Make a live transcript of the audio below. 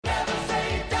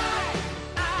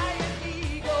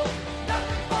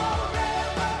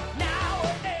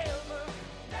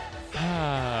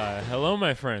Hello,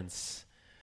 my friends.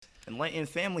 Enlightened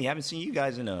family, haven't seen you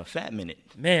guys in a fat minute.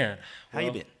 Man. How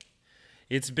you been?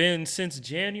 It's been since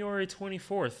January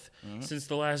 24th, since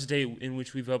the last day in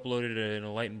which we've uploaded an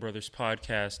Enlightened Brothers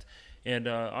podcast. And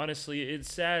honestly,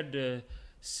 it's sad to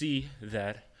see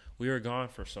that we were gone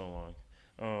for so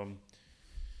long.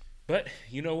 But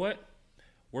you know what?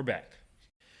 We're back.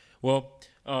 Well,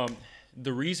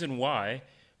 the reason why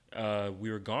we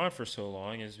were gone for so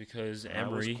long is because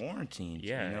Emory was quarantined.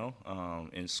 Yeah. You know,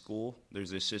 in school,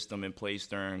 there's a system in place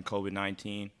during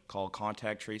COVID-19 called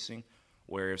contact tracing,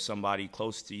 where if somebody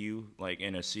close to you, like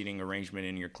in a seating arrangement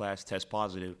in your class, tests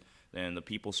positive, then the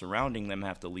people surrounding them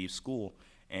have to leave school.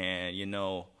 And, you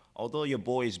know, although your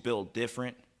boy's built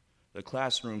different, the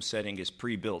classroom setting is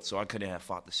pre-built, so I couldn't have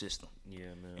fought the system.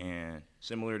 Yeah, man. And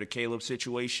similar to Caleb's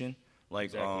situation, like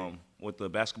Exactly. with the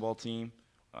basketball team,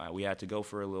 we had to go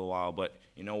for a little while. But,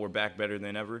 you know, we're back better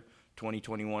than ever.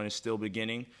 2021 is still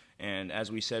beginning. And as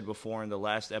we said before in the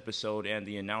last episode and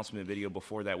the announcement video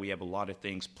before that, we have a lot of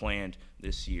things planned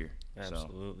this year.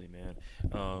 Absolutely,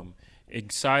 man.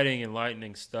 Exciting,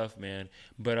 enlightening stuff, man.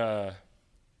 But,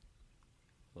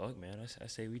 look, man, I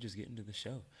say we just get into the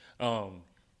show.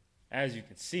 As you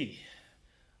can see,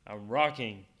 I'm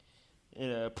rocking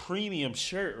a premium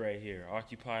shirt right here.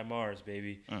 Occupy Mars,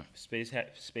 baby.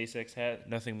 SpaceX hat.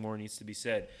 Nothing more needs to be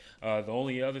said. The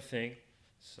only other thing,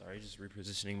 sorry, just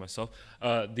repositioning myself.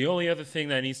 The only other thing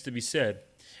that needs to be said,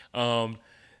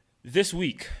 this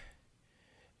week,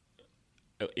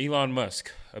 Elon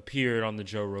Musk appeared on the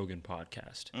Joe Rogan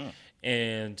podcast.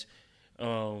 And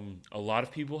a lot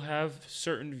of people have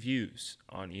certain views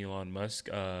on Elon Musk.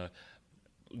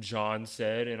 John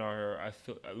said in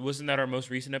wasn't that our most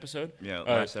recent episode? Yeah,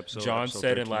 last episode. John episode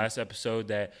said 13. in last episode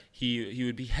that he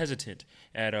would be hesitant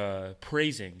at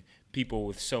praising people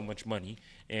with so much money,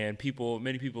 and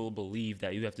many people believe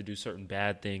that you have to do certain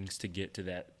bad things to get to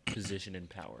that position in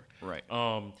power. Right.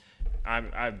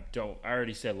 I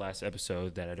already said last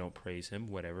episode that I don't praise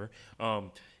him. Whatever.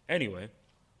 Anyway,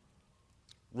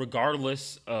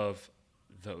 regardless of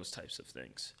those types of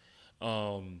things,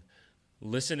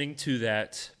 listening to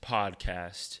that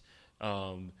podcast,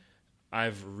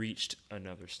 I've reached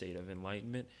another state of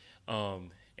enlightenment,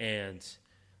 and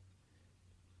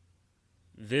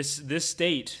this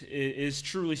state is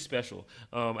truly special.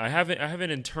 I have an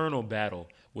internal battle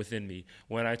within me.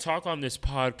 When I talk on this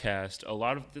podcast, a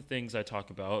lot of the things I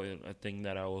talk about, and a thing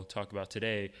that I will talk about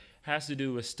today, has to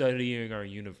do with studying our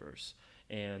universe.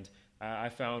 And I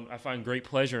find great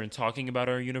pleasure in talking about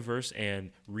our universe and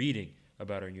reading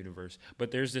about our universe.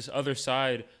 But there's this other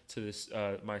side to this,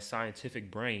 my scientific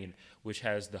brain, which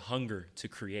has the hunger to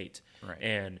create. Right.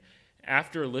 And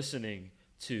after listening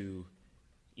to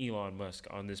Elon Musk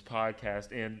on this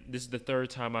podcast, and this is the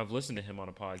third time I've listened to him on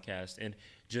a podcast, and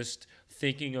just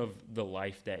thinking of the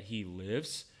life that he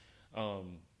lives,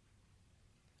 I'm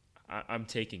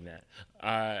taking that.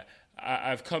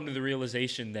 I've come to the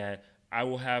realization that I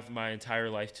will have my entire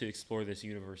life to explore this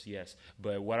universe, yes,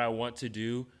 but what I want to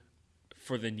do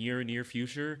for the near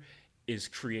future is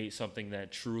create something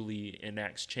that truly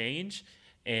enacts change.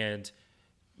 And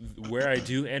where I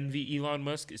do envy Elon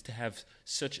Musk is to have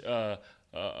such a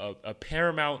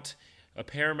paramount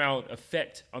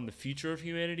effect on the future of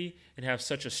humanity and have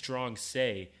such a strong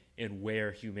say in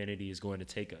where humanity is going to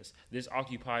take us. This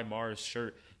Occupy Mars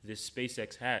shirt, this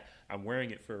SpaceX hat, I'm wearing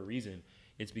it for a reason.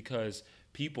 It's because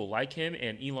people like him,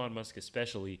 and Elon Musk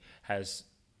especially, has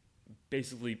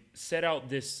basically set out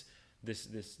this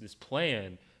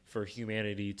plan for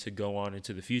humanity to go on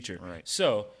into the future. Right.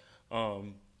 So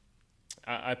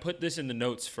I put this in the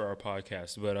notes for our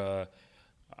podcast, but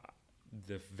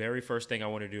the very first thing I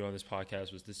want to do on this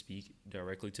podcast was to speak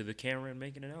directly to the camera and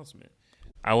make an announcement.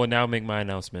 I will now make my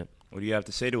announcement. What do you have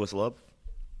to say to us, love?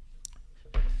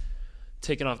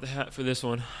 Taking off the hat for this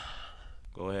one.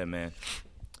 Go ahead, man.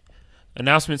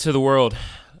 Announcement to the world.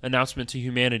 Announcement to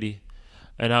humanity.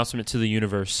 Announcement to the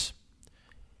universe.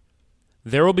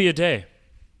 There will be a day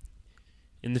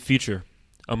in the future,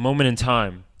 a moment in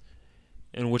time,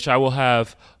 in which I will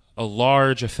have a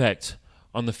large effect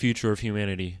on the future of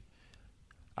humanity.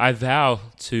 I vow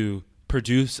to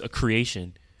produce a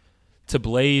creation, to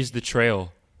blaze the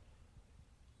trail,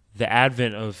 the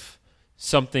advent of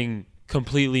something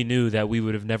completely new that we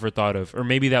would have never thought of, or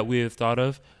maybe that we have thought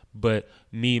of, but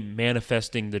me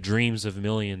manifesting the dreams of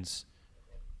millions.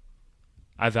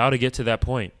 I vow to get to that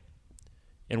point.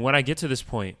 And when I get to this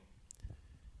point,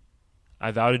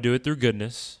 I vow to do it through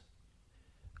goodness.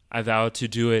 I vow to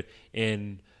do it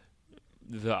in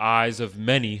the eyes of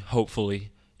many,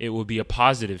 hopefully. It will be a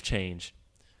positive change.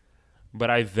 But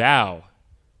I vow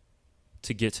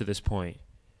to get to this point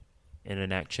and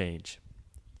enact change.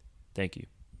 Thank you.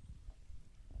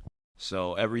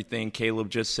 So everything Caleb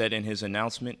just said in his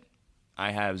announcement,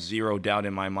 I have zero doubt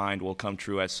in my mind will come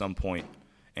true at some point.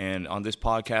 And on this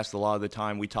podcast, a lot of the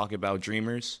time we talk about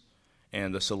dreamers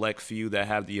and the select few that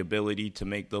have the ability to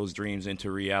make those dreams into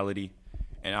reality.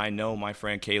 And I know my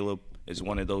friend Caleb is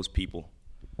one of those people.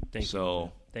 Thank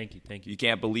you. Thank you. You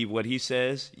can't believe what he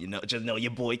says. Just know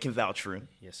your boy can vouch for him.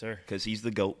 Yes, sir. Because he's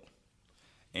the GOAT.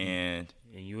 And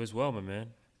you as well, my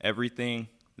man. Everything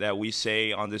that we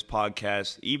say on this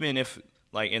podcast, even if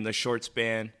like in the short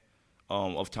span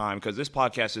of time, because this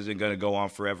podcast isn't going to go on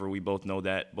forever. We both know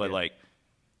that. But like,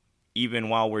 even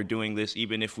while we're doing this,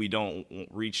 even if we don't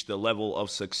reach the level of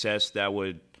success that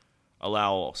would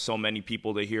allow so many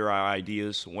people to hear our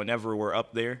ideas, whenever we're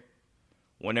up there,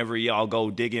 whenever y'all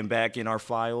go digging back in our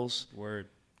files,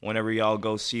 whenever y'all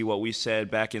go see what we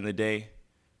said back in the day,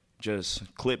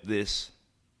 just clip this.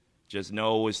 Just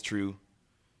know it's true.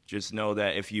 Just know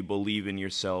that if you believe in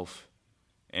yourself,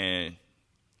 and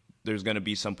there's going to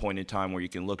be some point in time where you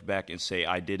can look back and say,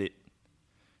 I did it.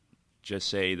 Just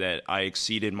say that I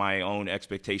exceeded my own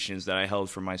expectations that I held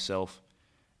for myself,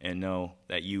 and know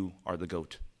that you are the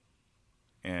GOAT.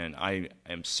 And I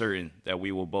am certain that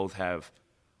we will both have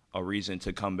a reason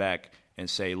to come back and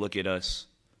say, look at us.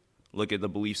 Look at the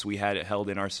beliefs we had held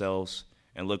in ourselves,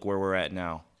 and look where we're at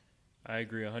now. I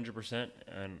agree 100%,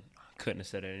 and I couldn't have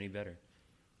said it any better.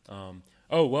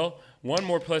 One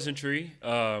more pleasantry.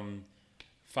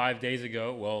 5 days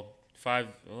ago, the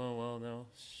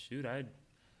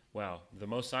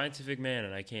most scientific man,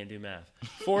 and I can't do math.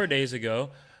 4 days ago,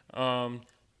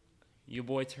 your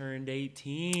boy turned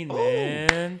 18,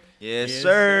 man. Yes,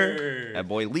 sir. That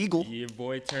boy legal. Your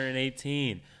boy turned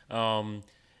 18. Now,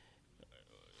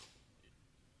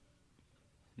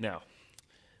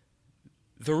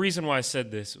 the reason why I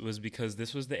said this was because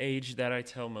this was the age that I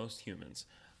tell most humans.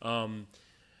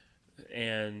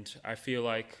 And I feel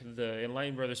like the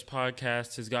Enlightened Brothers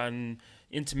podcast has gotten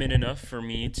intimate enough for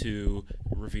me to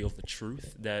reveal the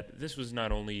truth that this was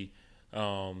not only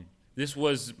this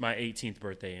was my 18th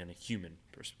birthday in a human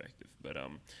perspective, but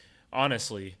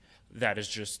honestly, that is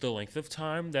just the length of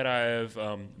time that I've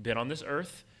been on this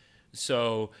earth.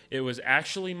 So it was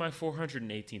actually my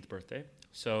 418th birthday.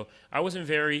 So I wasn't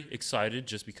very excited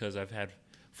just because I've had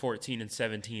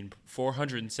 417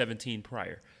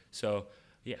 prior. So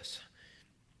yes,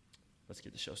 let's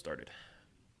get the show started.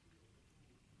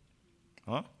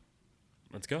 Huh?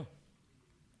 Let's go.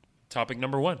 Topic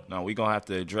number 1. No, we're going to have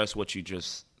to address what you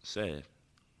just said.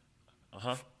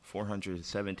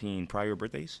 417 prior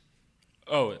birthdays?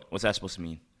 Oh. What's that supposed to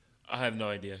mean? I have no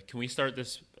idea. Can we start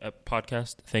this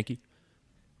podcast? Thank you.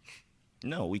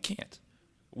 No, we can't.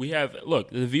 Look,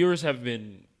 the viewers have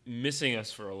been missing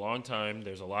us for a long time.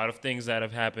 There's a lot of things that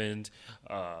have happened.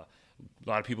 A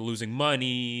lot of people losing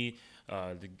money,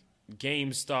 the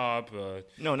GameStop.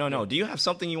 No. Do you have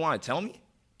something you want to tell me?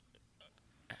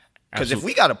 Because if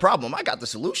we got a problem, I got the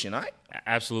solution, all right?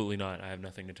 Absolutely not. I have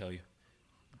nothing to tell you.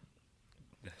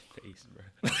 Face, bro.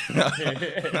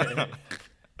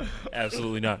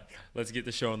 Absolutely not. Let's get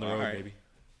the show on the road, baby.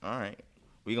 All right.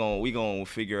 We gonna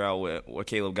figure out what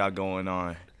Caleb got going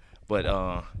on. But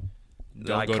Don't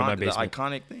go to my basement. The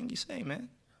iconic thing you say, man.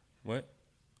 What?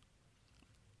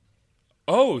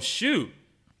 Oh, shoot.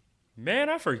 Man,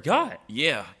 I forgot.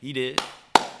 Yeah, he did.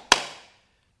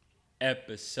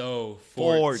 Episode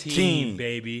 14,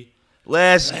 baby.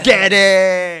 Let's get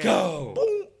it. Go.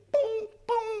 Boom, boom,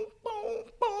 boom, boom,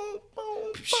 boom,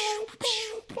 boom,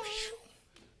 boom.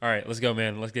 All right, let's go,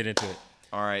 man. Let's get into it.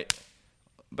 All right.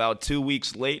 About 2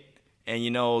 weeks late,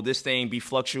 and this thing be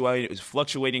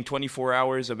fluctuating 24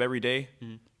 hours of every day.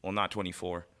 Mm-hmm. Well, not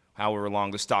 24, however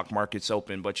long the stock market's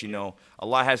open. But, a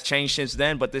lot has changed since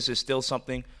then, but this is still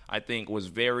something I think was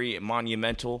very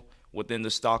monumental within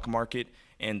the stock market,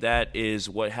 and that is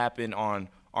what happened on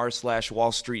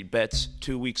r/Wall Street Bets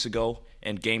 2 weeks ago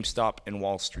and GameStop and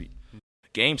Wall Street.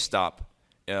 GameStop,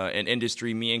 an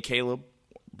industry me and Caleb,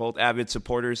 both avid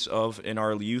supporters of in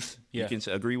our youth, you can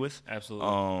agree with.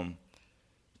 Absolutely.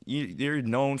 They're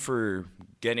known for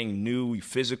getting new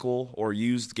physical or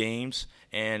used games,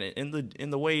 and in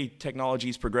the way technology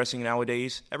is progressing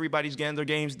nowadays, everybody's getting their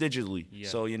games digitally. Yeah.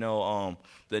 So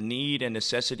the need and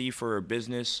necessity for a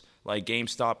business like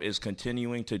GameStop is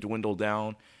continuing to dwindle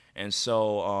down, and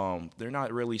so they're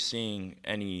not really seeing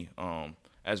any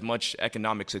as much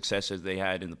economic success as they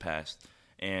had in the past,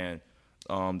 and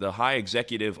the high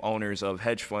executive owners of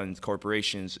hedge fund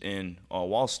corporations in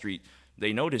Wall Street,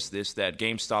 they noticed that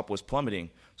GameStop was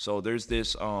plummeting. So there's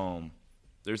this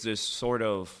sort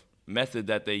of method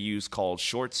that they use called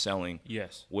short selling.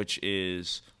 Yes. Which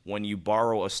is when you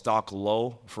borrow a stock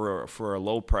low for a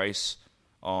low price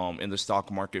in the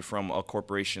stock market from a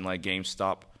corporation like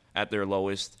GameStop at their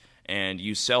lowest, and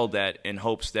you sell that in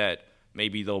hopes that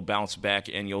maybe they'll bounce back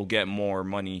and you'll get more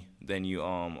money than you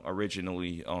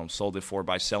originally sold it for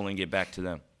by selling it back to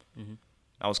them. Mm-hmm.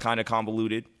 That was kind of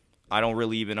convoluted. I don't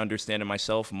really even understand it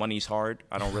myself. Money's hard.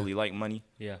 I don't really like money.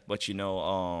 Yeah. But,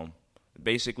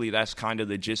 basically that's kind of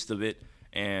the gist of it.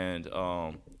 And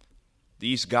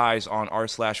these guys on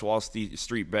r/Wall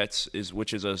Street Bets,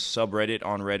 which is a subreddit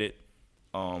on Reddit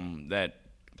that,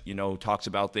 talks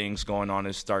about things going on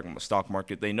in the stock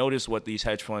market. They noticed what these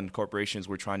hedge fund corporations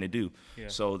were trying to do. Yeah.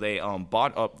 So they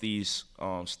bought up these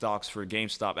stocks for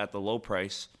GameStop at the low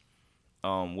price,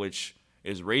 which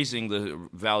is raising the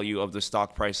value of the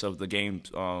stock price of the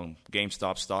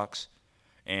GameStop stocks.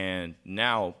 And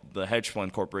now the hedge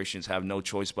fund corporations have no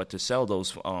choice but to sell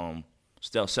those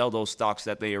stocks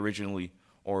that they originally,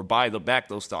 or buy back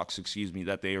those stocks,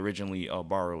 that they originally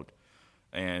borrowed.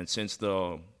 And since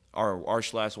our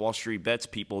r/Wall Street Bets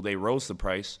people, they rose the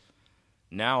price,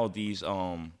 now these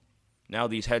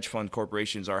hedge fund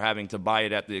corporations are having to buy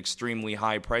it at the extremely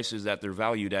high prices that they're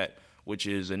valued at, which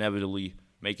is inevitably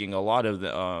making a lot of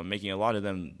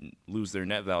them lose their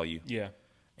net value. Yeah.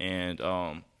 And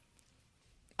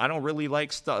I don't really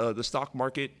like the stock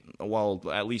market, while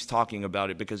at least talking about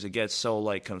it, because it gets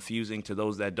so confusing to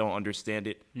those that don't understand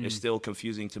it. It's still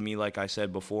confusing to me, like I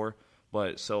said before.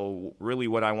 But so really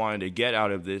what I wanted to get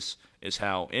out of this is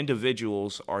how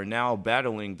individuals are now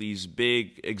battling these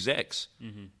big execs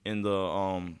in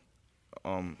the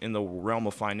realm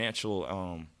of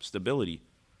financial stability.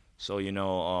 So,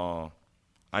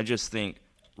 I just think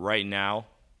right now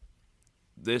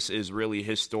this is really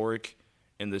historic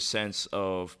in the sense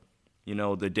of,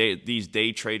 these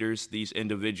day traders, these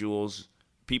individuals,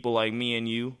 people like me and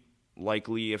you,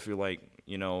 likely if you're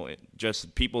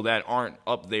just people that aren't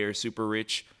up there super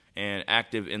rich and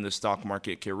active in the stock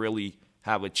market, can really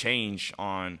have a change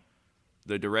on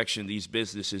the direction these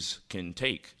businesses can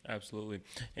take. Absolutely.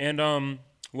 And,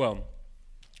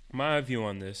 my view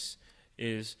on this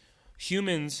is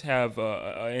humans have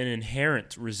an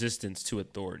inherent resistance to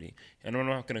authority. And I'm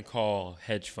not going to call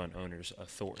hedge fund owners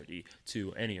authority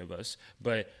to any of us,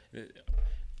 but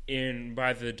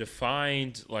by the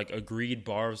defined agreed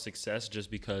bar of success, just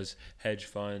because hedge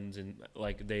funds and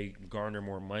they garner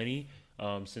more money,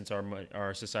 since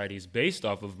our society is based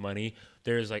off of money,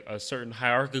 there's a certain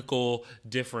hierarchical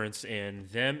difference in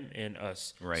them and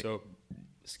us. Right. So,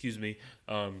 it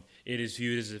is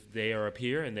viewed as if they are up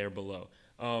here and they're below.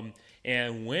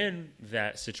 And when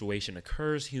that situation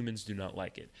occurs, humans do not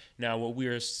like it. Now, what we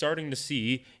are starting to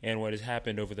see, and what has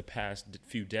happened over the past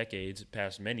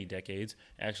many decades,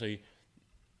 actually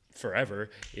forever,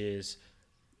 is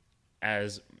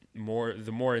the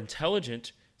more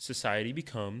intelligent society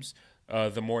becomes,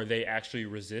 the more they actually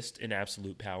resist an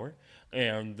absolute power,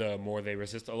 and the more they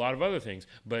resist a lot of other things.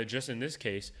 But just in this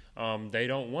case, they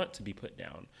don't want to be put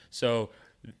down. So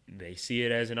they see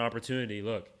it as an opportunity.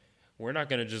 Look, we're not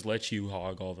going to just let you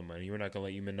hog all the money. We're not going to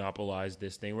let you monopolize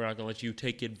this thing. We're not going to let you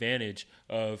take advantage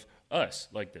of us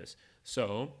like this.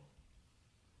 So,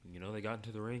 they got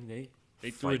into the ring.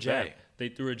 They threw a jab. Back. They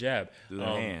threw a jab. Through their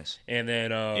hands. And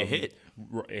then it hit.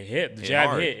 It hit. The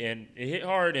jab hit. And it hit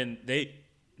hard, and they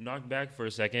knocked back for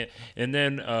a second. And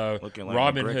then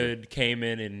Robin Hood came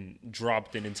in and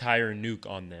dropped an entire nuke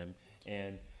on them.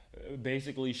 And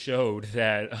basically showed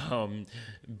that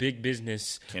big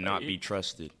business cannot be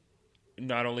trusted.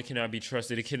 Not only cannot be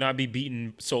trusted, it cannot be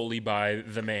beaten solely by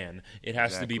the man. It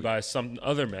has to be by some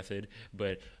other method,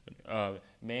 but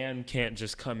man can't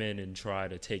just come in and try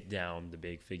to take down the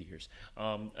big figures.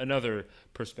 Another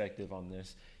perspective on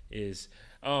this is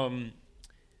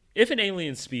if an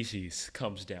alien species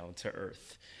comes down to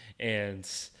Earth and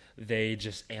they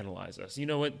just analyze us. You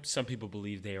know what? Some people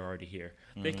believe they are already here.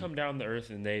 Mm-hmm. They come down to Earth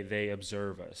and they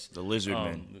observe us. The lizard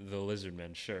men. The lizard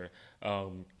men, sure.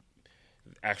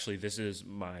 Actually, this is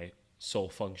my sole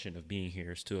function of being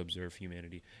here, is to observe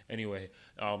humanity. Anyway,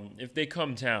 if they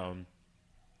come down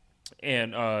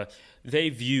and they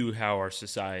view how our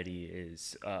society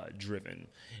is driven,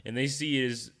 and they see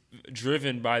it as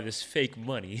driven by this fake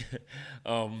money,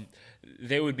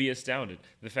 they would be astounded.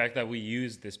 The fact that we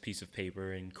use this piece of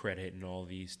paper and credit and all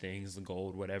these things, the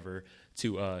gold, whatever,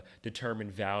 to determine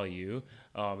value.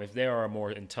 If they are a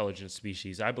more intelligent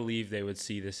species, I believe they would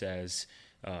see this as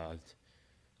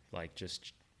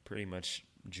just pretty much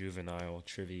juvenile,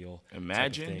 trivial.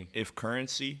 Imagine if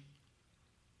currency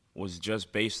was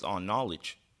just based on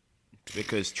knowledge,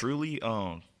 because truly,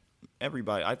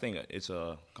 everybody. I think it's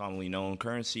a commonly known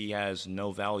currency has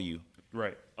no value.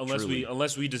 Right. Truly.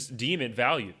 Unless we just deem it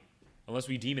value. Unless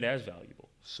we deem it as valuable.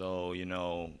 So,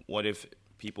 what if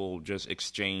people just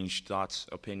exchange thoughts,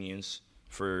 opinions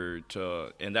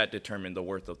and that determine the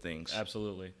worth of things?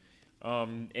 Absolutely.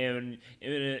 And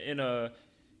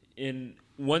in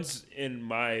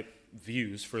my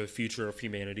views for the future of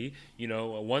humanity,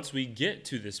 once we get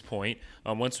to this point,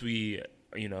 once we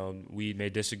may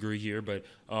disagree here, but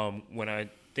when I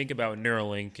think about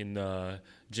Neuralink and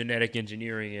genetic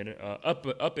engineering and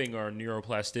upping our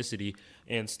neuroplasticity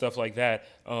and stuff like that,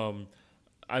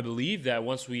 I believe that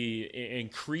once we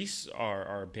increase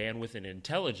our bandwidth and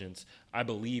intelligence, I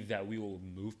believe that we will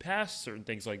move past certain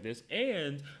things like this,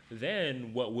 and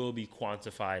then what will be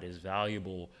quantified as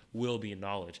valuable will be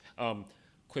knowledge.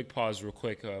 Quick pause real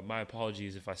quick. My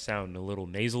apologies if I sound a little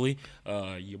nasally.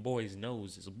 Your boy's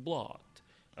nose is blocked.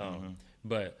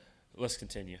 But let's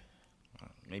continue.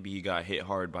 Maybe you got hit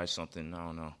hard by something. I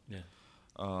don't know. Yeah.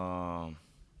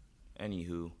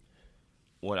 Anywho,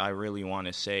 what I really want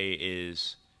to say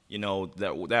is,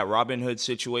 that Robin Hood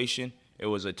situation, it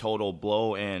was a total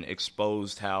blow and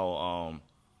exposed how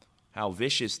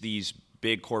vicious these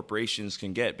big corporations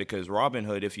can get. Because Robin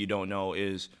Hood, if you don't know,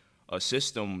 is a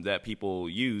system that people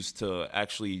use to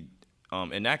actually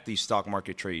enact these stock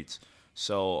market trades.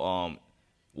 So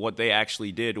what they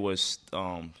actually did was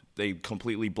they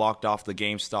completely blocked off the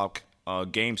GameStop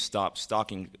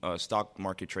stock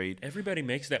market trade. Everybody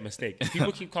makes that mistake.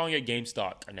 People keep calling it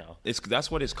GameStop now. That's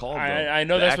what it's called, though. I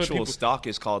know the that's actual what people... stock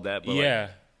is called that.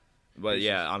 But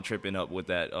yeah. I'm tripping up with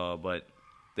that. But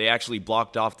they actually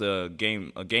blocked off the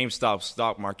GameStop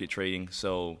stock market trading,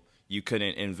 so you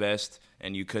couldn't invest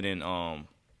and you couldn't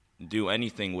do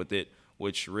anything with it,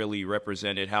 which really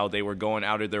represented how they were going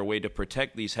out of their way to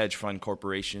protect these hedge fund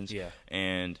corporations. Yeah.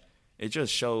 And it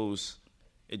just shows,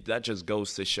 that just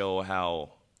goes to show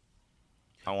how,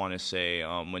 I want to say,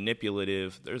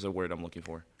 manipulative. There's a word I'm looking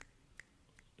for.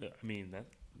 I mean, that...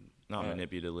 Not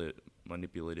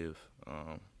manipulative.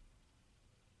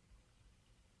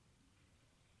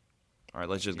 All right,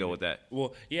 let's just go with that.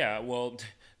 Well, yeah,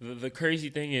 the crazy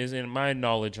thing is, and my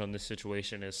knowledge on this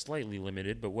situation is slightly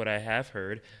limited, but what I have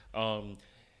heard,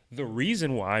 the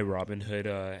reason why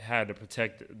Robinhood had to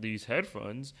protect these hedge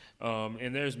funds,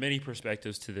 and there's many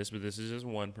perspectives to this, but this is just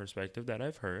one perspective that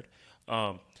I've heard,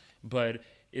 but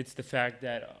it's the fact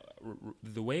that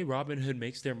the way Robinhood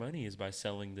makes their money is by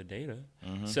selling the data.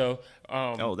 Mm-hmm. So,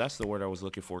 that's the word I was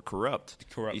looking for, corrupt.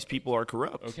 These people are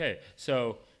corrupt. Okay,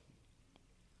 so...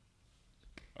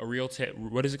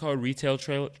 what is it called?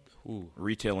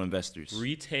 Retail investors.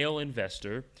 Retail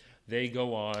investor. They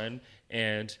go on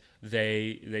and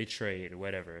they trade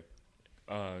whatever.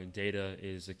 Data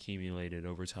is accumulated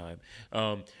over time.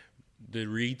 The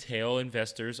retail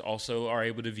investors also are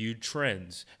able to view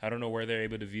trends. I don't know where they're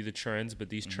able to view the trends, but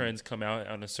these trends come out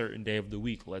on a certain day of the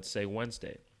week. Let's say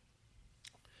Wednesday.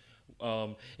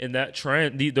 And that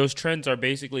trend, those trends are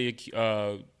basically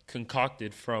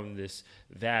concocted from this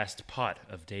vast pot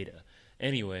of data.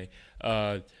 Anyway,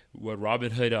 what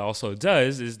Robinhood also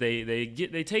does is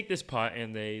they take this pot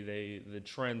and the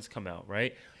trends come out,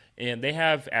 right? And they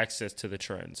have access to the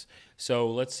trends. So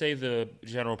let's say the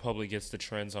general public gets the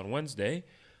trends on Wednesday.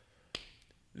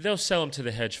 They'll sell them to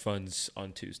the hedge funds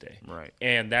on Tuesday. Right.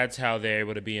 And that's how they're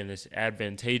able to be in this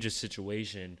advantageous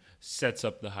situation, sets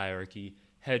up the hierarchy.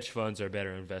 Hedge funds are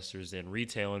better investors than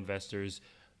retail investors,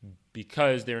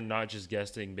 because they're not just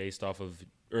guessing based off of,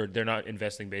 or they're not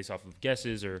investing based off of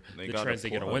guesses or the trends they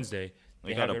get on Wednesday.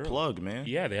 They got a plug, man.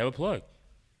 Yeah, they have a plug.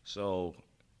 So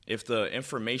if the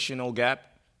informational gap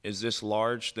is this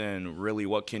large, then really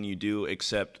what can you do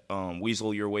except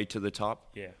weasel your way to the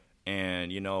top? Yeah.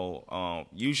 And,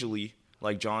 usually,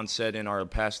 like John said in our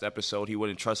past episode, he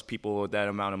wouldn't trust people with that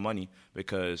amount of money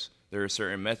because there are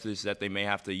certain methods that they may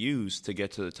have to use to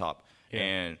get to the top. Yeah.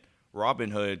 And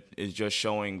Robinhood is just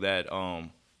showing that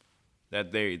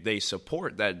that they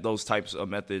support those types of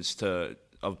methods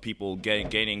of people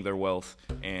gaining their wealth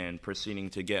and proceeding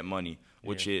to get money,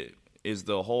 which is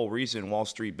the whole reason Wall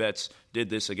Street Bets did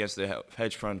this against the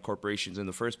hedge fund corporations in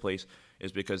the first place,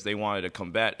 is because they wanted to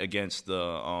combat against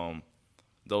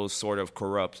those sort of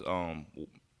corrupt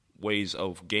ways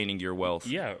of gaining your wealth.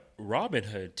 Yeah,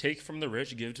 Robinhood, take from the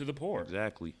rich, give to the poor.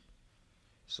 Exactly.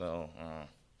 So.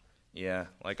 Yeah,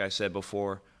 like I said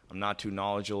before, I'm not too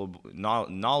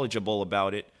knowledgeable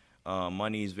about it.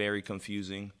 Money is very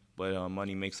confusing, but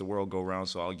money makes the world go round,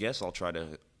 so I guess I'll try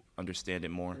to understand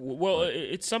it more. Well,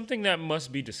 it's something that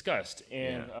must be discussed,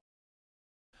 and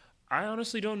I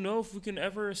honestly don't know if we can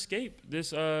ever escape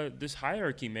this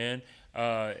hierarchy, man.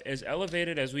 as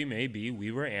elevated as we may be,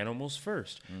 we were animals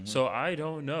first. So I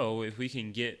don't know if we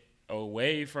can get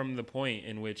away from the point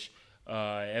in which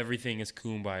everything is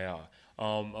kumbaya. A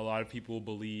lot of people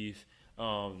believe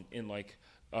in like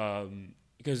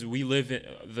because we live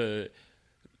in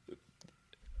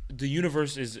the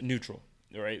universe is neutral,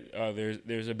 right?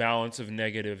 There's a balance of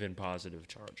negative and positive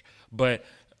charge, but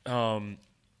a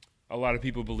lot of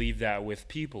people believe that with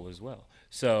people as well.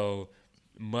 So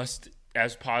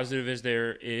as positive as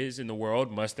there is in the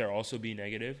world, must there also be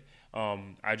negative?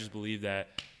 I just believe that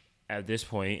at this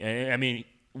point, and I mean,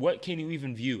 what can you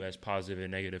even view as positive and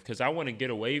negative? Because I want to get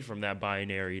away from that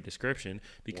binary description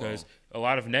because a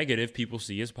lot of negative people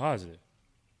see as positive.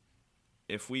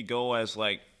 If we go as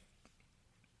like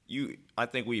I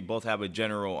think we both have a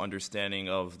general understanding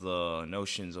of the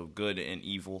notions of good and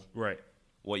evil. Right.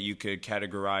 What you could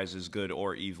categorize as good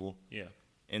or evil. Yeah.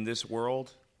 In this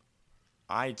world,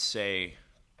 I'd say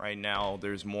right now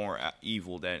there's more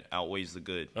evil that outweighs the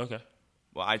good. Okay.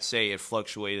 Well, I'd say it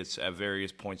fluctuates at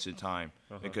various points in time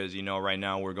because, right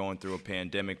now we're going through a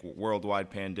pandemic, worldwide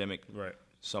pandemic. Right.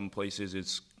 Some places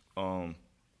it's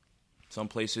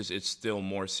still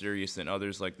more serious than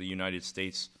others, like the United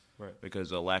States, right,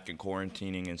 because of lack of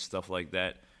quarantining and stuff like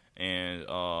that, and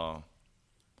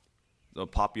the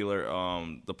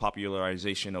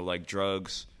popularization of like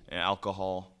drugs and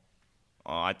alcohol.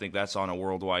 I think that's on a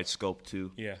worldwide scope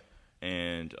too. Yeah.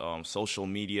 And social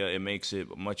media, it makes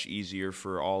it much easier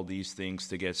for all these things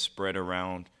to get spread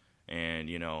around. And,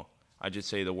 I just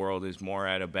say the world is more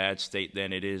at a bad state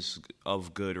than it is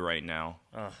of good right now.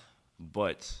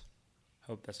 But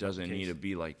hope that's doesn't need to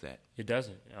be like that. It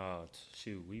doesn't.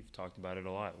 Shoot, we've talked about it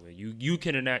a lot. You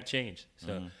can enact change.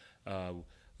 So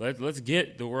let's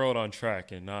get the world on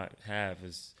track and not have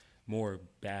as more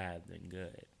bad than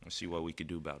good. Let's see what we could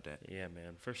do about that. Yeah,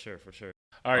 man, for sure.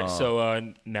 All right,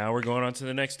 so now we're going on to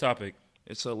the next topic.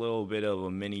 It's a little bit of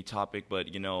a mini topic, but,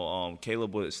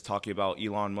 Caleb was talking about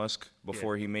Elon Musk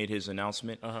before he made his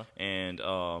announcement, and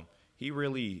he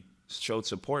really showed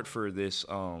support for this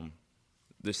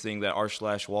this thing that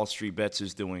r/Wall Street Bets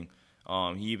is doing.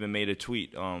 He even made a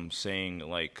tweet saying,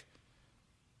 like,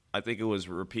 I think it was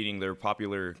repeating their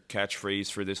popular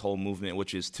catchphrase for this whole movement,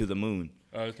 which is "to the moon."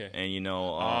 Okay. And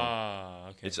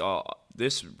okay. it's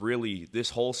this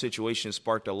whole situation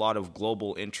sparked a lot of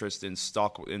global interest in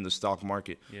the stock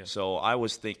market. Yeah. So I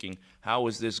was thinking, how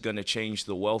is this going to change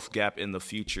the wealth gap in the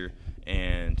future,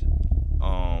 and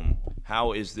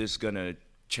how is this going to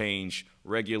change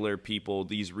regular people,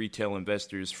 these retail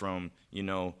investors, from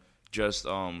just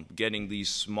getting these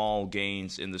small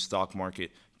gains in the stock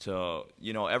market to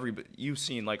you've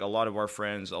seen, like, a lot of our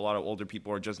friends, a lot of older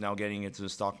people are just now getting into the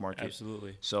stock market.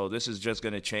 Absolutely. So this is just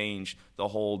going to change the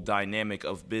whole dynamic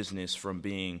of business from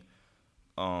being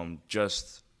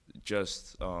just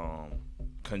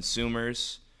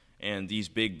consumers and these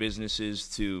big businesses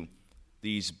to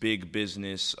these big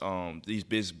business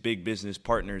big business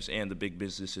partners and the big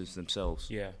businesses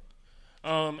themselves. Yeah.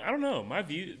 I don't know. My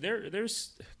view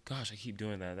there's gosh, I keep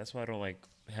doing that. That's why I don't like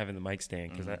having the mic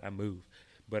stand, because I move.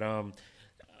 But I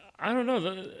don't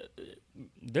know.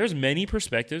 There's many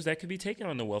perspectives that could be taken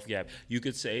on the wealth gap. You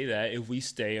could say that if we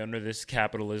stay under this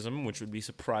capitalism, which would be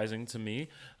surprising to me,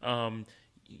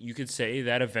 you could say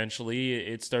that eventually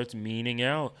it starts meaning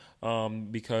out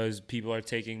because people are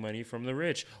taking money from the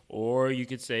rich. Or you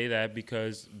could say that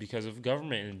because of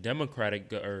government and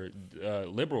democratic or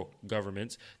liberal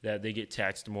governments, that they get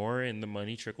taxed more and the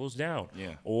money trickles down.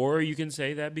 Yeah. Or you can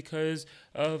say that because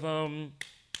of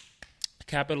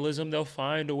capitalism, they'll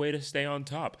find a way to stay on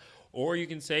top. Or you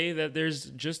can say that there's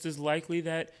just as likely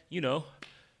that,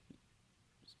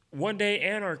 one day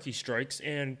anarchy strikes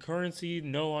and currency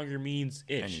no longer means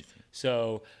ish. Anything.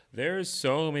 So there's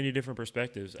so many different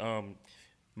perspectives.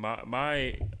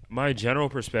 My general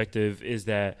perspective is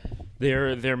that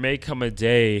there may come a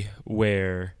day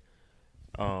where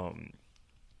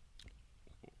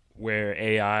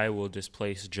AI will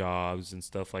displace jobs and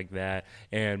stuff like that,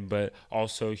 but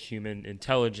also human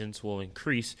intelligence will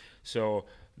increase. So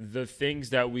the things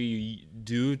that we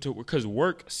do because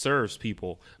work serves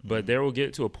people, but there will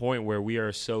get to a point where we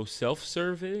are so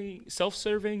self-serving,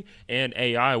 and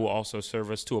AI will also serve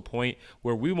us to a point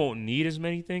where we won't need as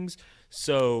many things.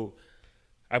 So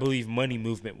I believe money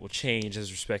movement will change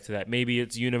as respect to that. Maybe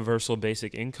it's universal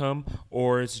basic income,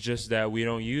 or it's just that we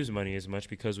don't use money as much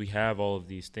because we have all of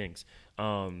these things.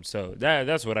 So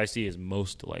that's what I see as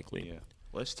most likely. Yeah.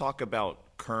 Let's talk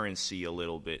about currency a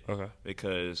little bit. Okay.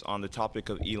 Because on the topic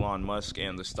of Elon Musk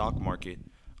and the stock market,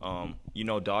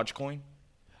 Dogecoin?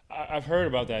 I've heard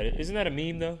about that. Isn't that a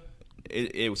meme, though?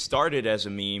 it started as a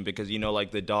meme because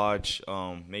like the Dodge.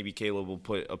 Maybe Caleb will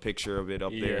put a picture of it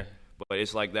up there, but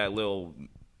it's like that little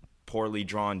poorly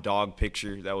drawn dog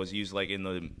picture that was used like in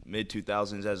the mid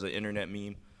 2000s as an internet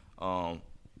meme.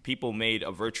 People made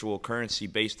a virtual currency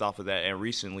based off of that, and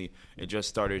recently it just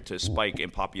started to spike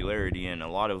in popularity, and a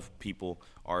lot of people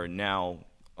are now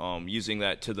using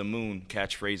that to the moon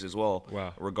catchphrase as well.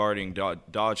 Wow. Regarding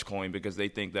Dogecoin, because they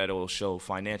think that it will show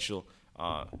exponential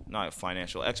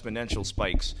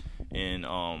spikes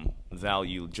in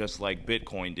value, just like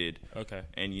Bitcoin did. Okay.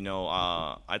 And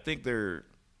I think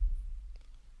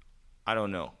I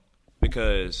don't know,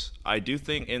 because I do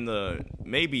think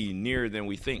maybe nearer than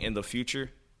we think in the future,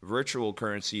 virtual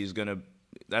currency is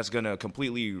that's gonna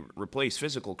completely replace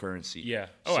physical currency. Yeah.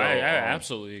 Oh, I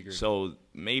absolutely agree. So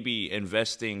maybe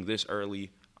investing this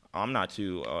early, I'm not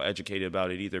too educated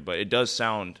about it either, but it does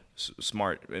sound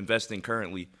smart. Investing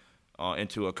currently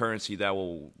into a currency that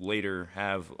will later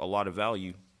have a lot of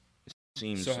value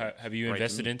seems. So have you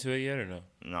invested into it yet or no?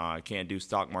 No, I can't do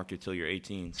stock market till you're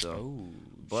 18. So,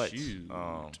 shoot.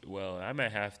 Well, I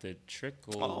might have to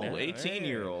trickle. Oh,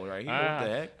 18-year-old right here. What the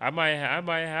heck? I might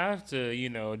have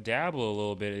to dabble a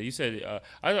little bit. You said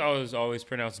I was always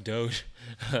pronounced Doge.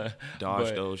 Doge.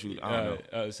 I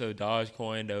don't know. So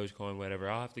Dogecoin, whatever.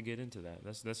 I'll have to get into that.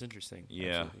 That's interesting.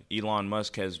 Yeah, Absolutely. Elon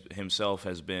Musk has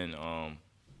been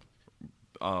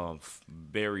a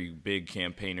very big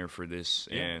campaigner for this,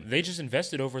 and they just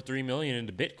invested over $3 million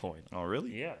into Bitcoin. Oh,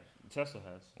 really? Yeah, Tesla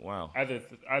has. Wow.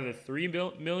 Either 3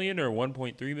 million or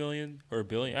 1.3 million or a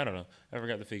billion. I don't know. I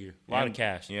forgot the figure. A lot of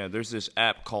cash. Yeah, there's this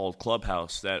app called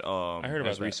Clubhouse that I heard about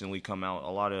has recently come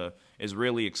out. Is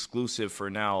really exclusive for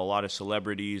now. A lot of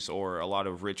celebrities or a lot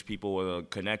of rich people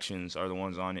with connections are the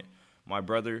ones on it. My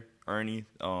brother Ernie,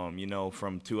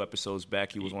 from 2 episodes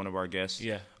back, he was one of our guests.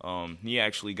 Yeah. He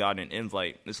actually got an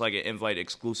invite. It's like an invite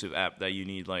exclusive app that you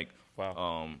need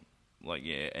an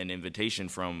invitation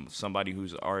from somebody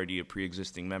who's already a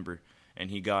pre-existing member,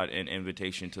 and he got an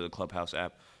invitation to the Clubhouse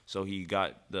app. So he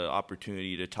got the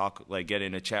opportunity to talk, get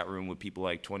in a chat room with people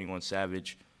like 21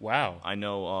 Savage. Wow. I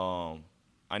know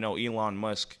Elon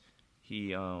Musk. He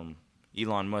hosted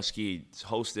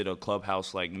a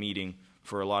Clubhouse meeting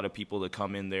for a lot of people to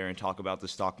come in there and talk about the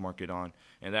stock market on,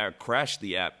 and that crashed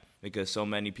the app because so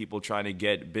many people trying to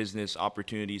get business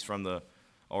opportunities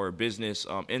or business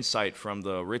insight from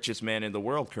the richest man in the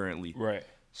world currently. Right.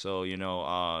 So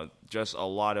just a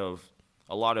lot of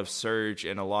surge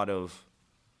and a lot of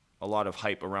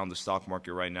hype around the stock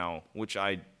market right now, which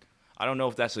I don't know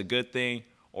if that's a good thing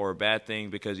or a bad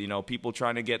thing, because people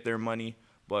trying to get their money.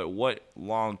 But what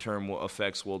long-term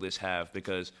effects will this have?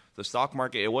 Because the stock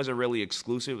market, it wasn't really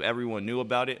exclusive. Everyone knew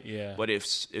about it. Yeah. But it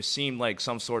seemed like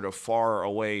some sort of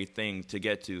far-away thing to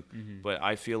get to. Mm-hmm. But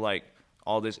I feel like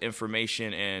all this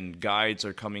information and guides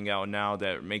are coming out now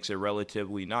that makes it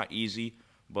relatively not easy,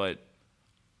 but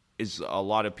a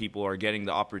lot of people are getting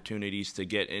the opportunities to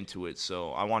get into it.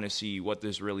 So I want to see what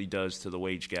this really does to the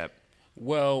wage gap.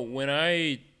 Well,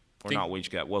 not wage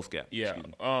gap, wealth gap. Yeah.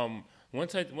 When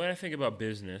I think about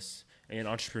business and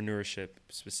entrepreneurship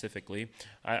specifically,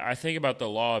 I think about the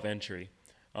law of entry.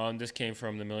 This came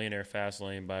from The Millionaire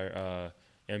Fastlane by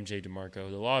MJ DeMarco.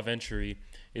 The law of entry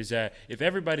is that if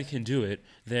everybody can do it,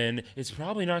 then it's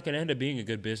probably not going to end up being a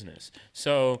good business.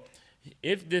 So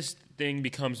if this thing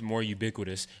becomes more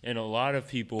ubiquitous and a lot of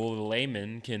people, the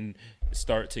laymen, can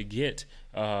start to get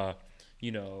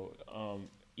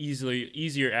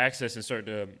easier access and start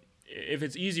to, if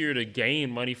it's easier to gain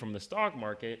money from the stock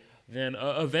market, then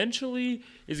eventually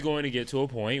it's going to get to a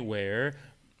point where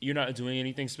you're not doing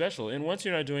anything special. And once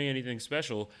you're not doing anything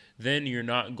special, then you're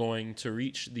not going to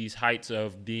reach these heights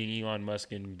of being Elon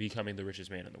Musk and becoming the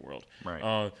richest man in the world.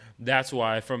 Right. That's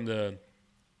why from the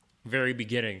very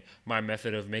beginning, my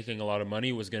method of making a lot of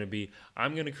money was going to be,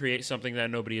 I'm going to create something that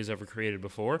nobody has ever created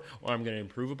before, or I'm going to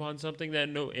improve upon something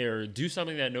or do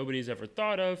something that nobody's ever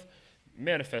thought of,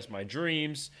 manifest my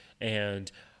dreams,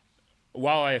 and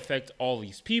while I affect all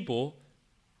these people,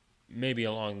 maybe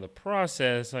along the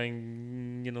process I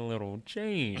can get a little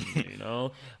change,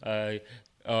 because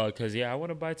I want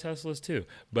to buy Teslas too,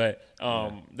 but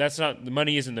that's not, the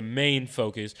money isn't the main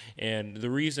focus. And the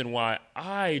reason why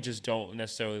I just don't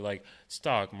necessarily like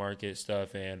stock market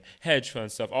stuff and hedge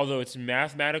fund stuff, although it's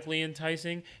mathematically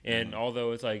enticing and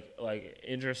although it's like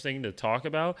interesting to talk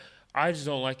about, I just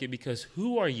don't like it because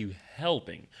who are you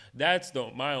helping? That's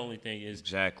my only thing is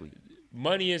exactly,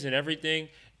 money isn't everything.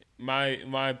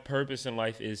 My purpose in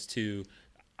life is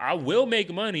I will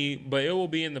make money, but it will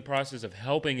be in the process of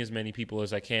helping as many people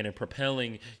as I can and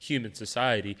propelling human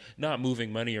society, not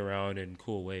moving money around in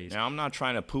cool ways. Now, I'm not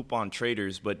trying to poop on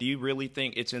traders, but do you really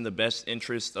think it's in the best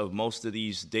interest of most of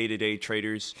these day-to-day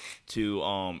traders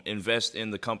to invest in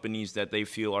the companies that they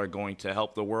feel are going to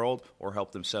help the world or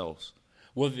help themselves?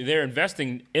 Well, they're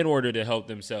investing in order to help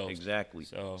themselves. Exactly.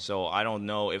 So I don't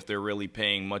know if they're really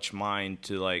paying much mind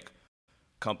to like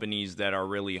companies that are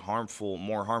really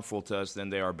more harmful to us than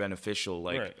they are beneficial,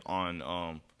 like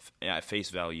on at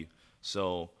face value.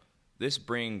 So this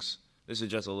is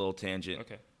just a little tangent.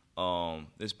 Okay.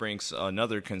 This brings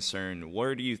another concern.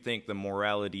 Where do you think the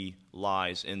morality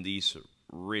lies in these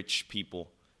rich people,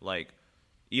 like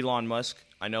Elon Musk?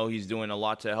 I know he's doing a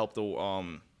lot to help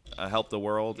the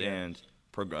world and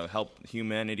help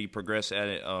humanity progress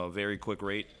at a very quick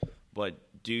rate. But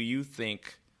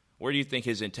where do you think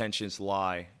his intentions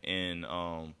lie in?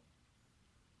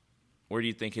 Where do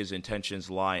you think his intentions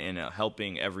lie in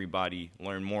helping everybody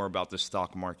learn more about the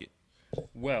stock market?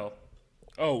 Well,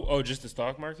 just the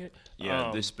stock market?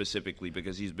 Yeah, this specifically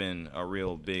because he's been a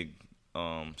real big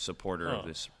supporter of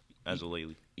this as of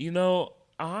lately. You know,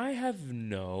 I have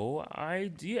no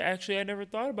idea. Actually, I never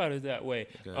thought about it that way.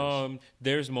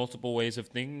 There's multiple ways of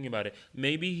thinking about it.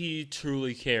 Maybe he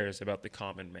truly cares about the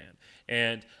common man.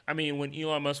 And, I mean, when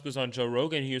Elon Musk was on Joe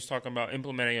Rogan, he was talking about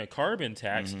implementing a carbon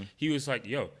tax. Mm-hmm. He was like,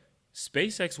 yo,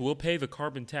 SpaceX will pay the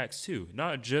carbon tax too,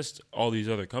 not just all these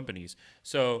other companies.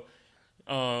 So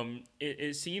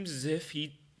it seems as if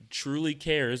he truly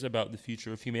cares about the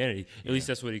future of humanity. At least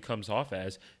that's what he comes off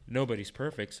as. Nobody's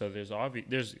perfect, so there's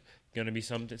going to be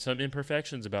some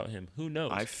imperfections about him. Who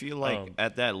knows? I feel like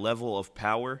at that level of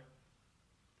power,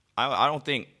 I don't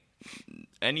think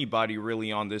anybody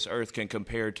really on this earth can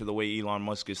compare to the way Elon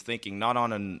Musk is thinking. Not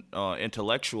on an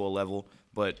intellectual level,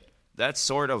 but that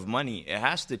sort of money, it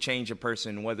has to change a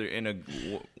person, whether in a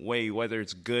way, whether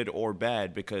it's good or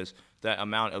bad, because that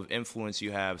amount of influence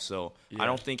you have. So I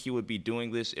don't think he would be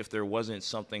doing this if there wasn't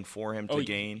something for him to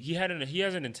gain. He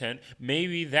has an intent.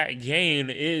 Maybe that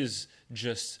gain is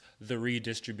just the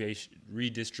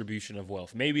redistribution of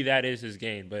wealth. Maybe that is his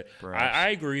gain. But I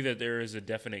agree that there is a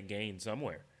definite gain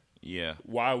somewhere. Yeah.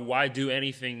 Why do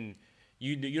anything?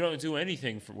 You don't do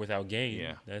anything without gain.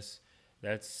 Yeah.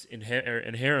 That's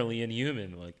inherently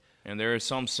inhuman. And there are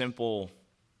some simple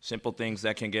things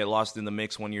that can get lost in the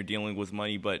mix when you're dealing with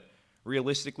money. But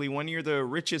realistically, when you're the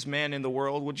richest man in the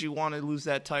world, would you want to lose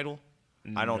that title?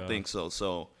 No. I don't think so.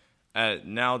 So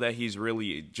now that he's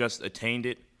really just attained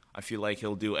it, I feel like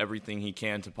he'll do everything he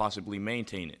can to possibly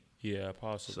maintain it. Yeah,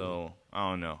 possibly. So I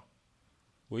don't know.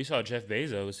 Well, you saw Jeff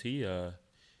Bezos.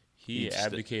 He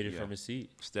abdicated from his seat.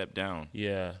 Stepped down.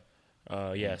 Yeah.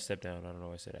 Stepped down. I don't know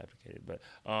why I said abdicated, but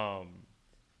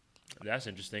that's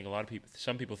interesting.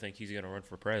 Some people think he's going to run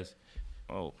for prez.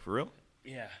 Oh, for real?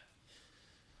 Yeah.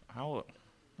 How?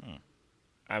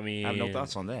 I mean, I have no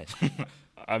thoughts on that.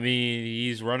 I mean,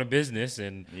 he's run a business,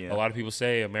 and a lot of people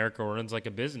say America runs like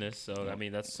a business. So, I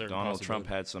mean, that's a certain Donald Trump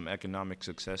had some economic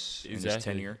success in his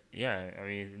tenure. Yeah, I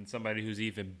mean, and somebody who's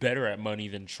even better at money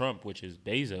than Trump, which is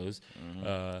Bezos,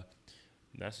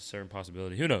 that's a certain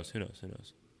possibility. Who knows?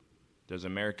 Does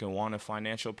America want a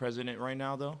financial president right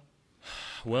now, though?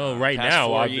 Well, right now,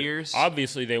 4 years?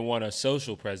 Obviously they want a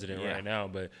social president right now,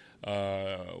 but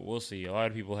we'll see. A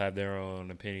lot of people have their own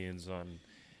opinions on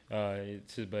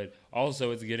but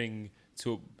also it's getting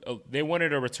to they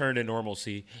wanted a return to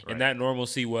normalcy, and that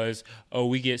normalcy was,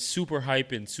 we get super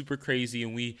hype and super crazy,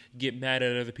 and we get mad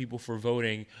at other people for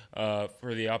voting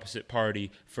for the opposite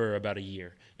party for about a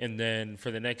year. And then for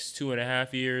the next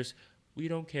 2.5 years, we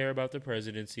don't care about the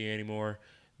presidency anymore.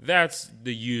 That's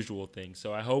the usual thing.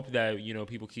 So I hope that,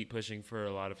 people keep pushing for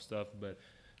a lot of stuff, but,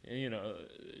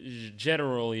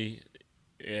 generally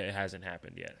it hasn't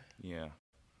happened yet. Yeah.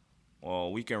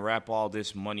 Well, we can wrap all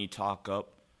this money talk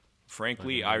up.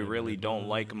 Frankly, I really don't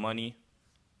like money.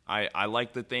 I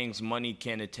like the things money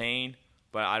can attain,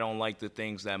 but I don't like the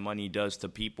things that money does to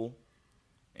people.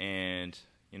 And,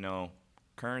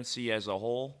 currency as a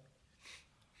whole,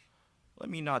 let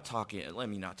me not talk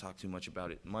too much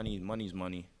about it. Money's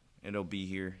money. It'll be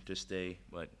here to stay,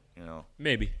 but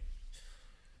maybe.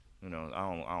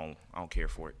 I don't care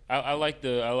for it. I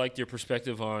like your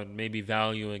perspective on maybe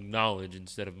valuing knowledge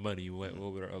instead of money. What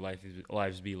would our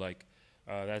lives be like?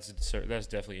 That's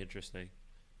definitely interesting.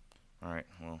 All right.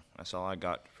 Well, that's all I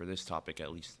got for this topic,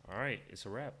 at least. All right, it's a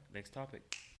wrap. Next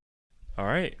topic. All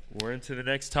right, we're into the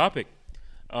next topic.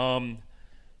 You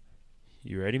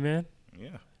ready, man?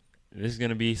 Yeah. This is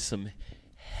gonna be some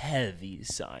heavy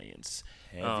science.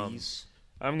 Heavies.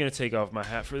 I'm gonna take off my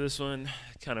hat for this one.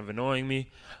 Kind of annoying me.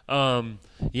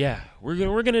 Yeah,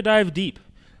 we're gonna dive deep.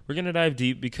 We're gonna dive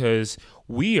deep because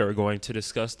we are going to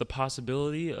discuss the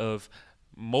possibility of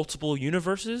multiple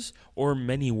universes or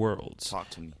many worlds. Talk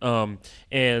to me.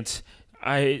 And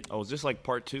I Oh, is this like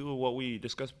part 2 of what we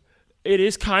discussed? It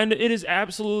is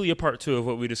absolutely a part 2 of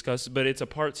what we discussed, but it's a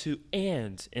part 2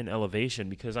 and an elevation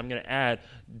because I'm going to add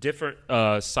different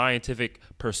scientific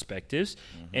perspectives.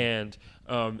 And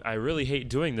I really hate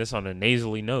doing this on a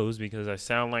nasally nose because I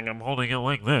sound like I'm holding it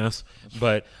like this.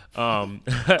 But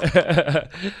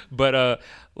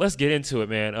let's get into it,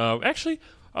 man. Actually,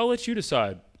 I'll let you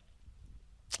decide.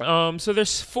 So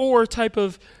there's 4 type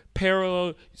of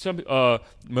parallel.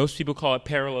 Most people call it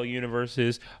parallel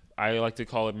universes. I like to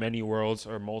call it many worlds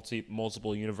or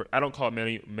multiple universe. I don't call it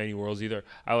many worlds either.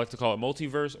 I like to call it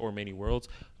multiverse or many worlds.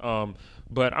 But I'm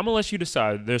gonna let you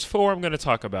decide. There's 4 I'm gonna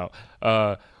talk about.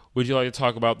 Would you like to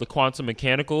talk about the quantum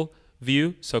mechanical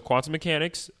view? So quantum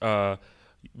mechanics.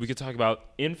 We could talk about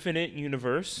infinite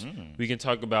universe. We can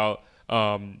talk about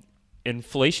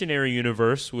inflationary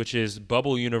universe, which is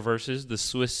bubble universes, the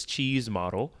Swiss cheese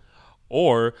model,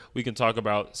 or we can talk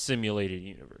about simulated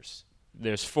universe.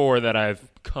 There's 4 that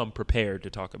I've come prepared to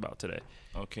talk about today.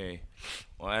 Okay.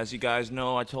 Well, as you guys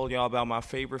know, I told y'all about my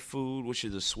favorite food, which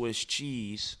is the Swiss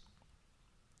cheese.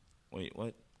 Wait,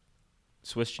 what?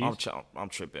 Swiss cheese? I'm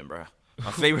tripping, bro.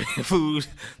 My favorite food,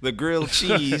 the grilled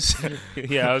cheese.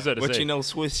 Yeah, I was about to say. But you know,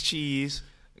 Swiss cheese,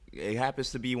 it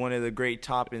happens to be one of the great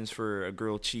toppings for a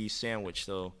grilled cheese sandwich.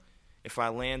 So if I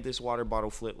land this water bottle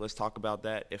flip, let's talk about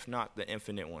that. If not, the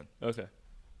infinite one. Okay.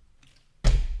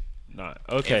 Not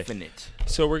okay. Infinite.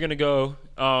 So we're gonna go.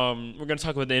 We're gonna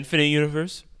talk about the infinite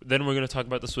universe. Then we're gonna talk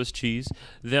about the Swiss cheese.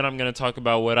 Then I'm gonna talk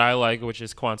about what I like, which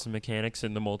is quantum mechanics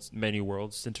and the many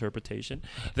worlds interpretation.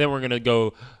 Then we're gonna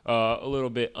go a little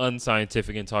bit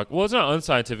unscientific and talk. Well, it's not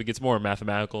unscientific. It's more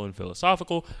mathematical and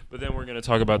philosophical. But then we're gonna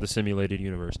talk about the simulated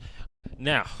universe.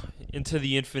 Now into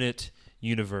the infinite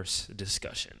universe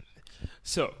discussion.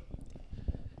 So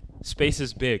space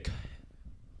is big.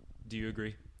 Do you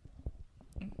agree?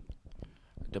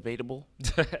 Debatable.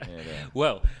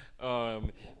 Well,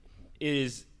 it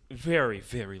is very,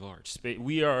 very large.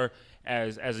 We are,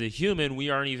 as a human, we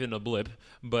aren't even a blip.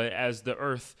 But as the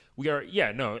Earth, we are.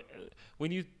 Yeah, no.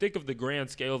 When you think of the grand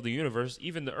scale of the universe,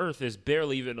 even the Earth is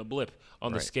barely even a blip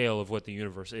on the scale of what the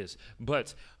universe is.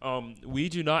 But we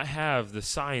do not have the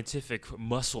scientific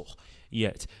muscle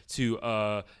yet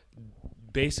to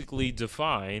basically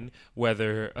define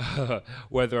whether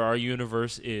our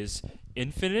universe is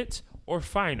infinite or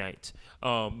finite.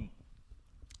 And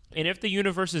if the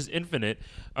universe is infinite,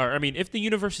 if the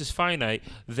universe is finite,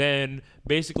 then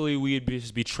basically we'd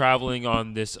just be traveling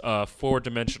on this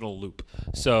 4-dimensional loop.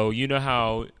 So you know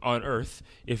how on Earth,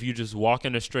 if you just walk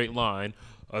in a straight line,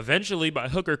 eventually by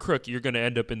hook or crook, you're going to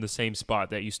end up in the same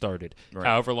spot that you started,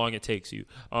 however long it takes you.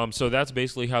 So that's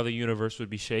basically how the universe would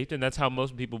be shaped, and that's how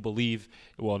most people believe.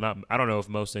 Well, I don't know if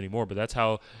most anymore, but that's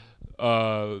how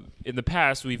in the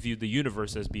past we viewed the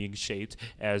universe as being shaped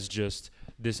as just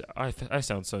this. I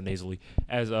sound so nasally,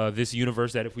 as this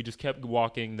universe that if we just kept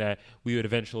walking, that we would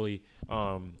eventually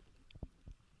come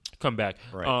back.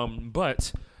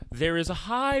 But there is a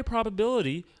high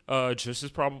probability, just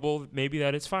as probable maybe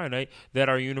that it's finite, that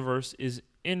our universe is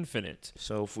infinite.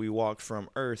 So if we walked from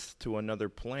Earth to another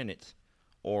planet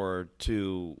or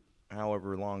to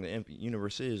however long the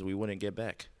universe is, we wouldn't get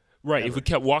back. Right. Ever. If we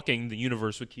kept walking, the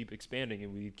universe would keep expanding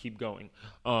and we'd keep going.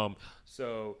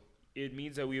 So it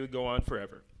means that we would go on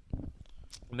forever.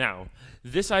 Now,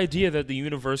 this idea that the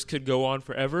universe could go on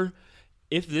forever,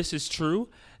 if this is true,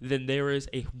 then there is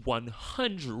a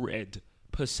 100%,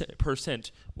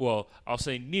 well, I'll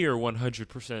say near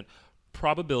 100%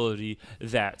 probability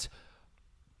that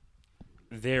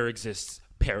there exists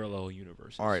parallel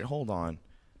universes. All right, hold on.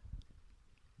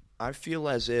 I feel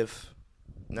as if,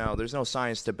 now there's no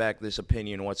science to back this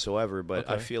opinion whatsoever, but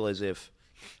I feel as if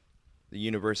the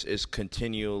universe is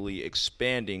continually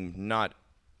expanding, not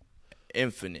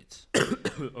infinite.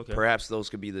 Perhaps those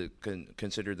could be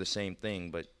considered the same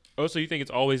thing, but oh, so you think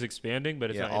it's always expanding, but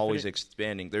it's not always infinite?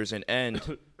 expanding. There's an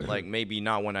end, like maybe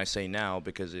not when I say now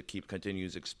because it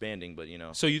continues expanding, but you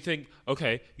know. So you think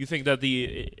that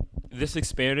this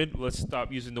expanded? Let's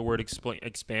stop using the word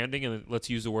expanding and let's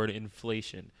use the word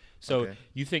inflation. So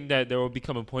you think that there will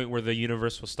become a point where the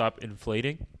universe will stop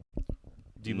inflating?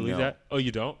 Do you believe that? Oh,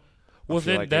 you don't? Well,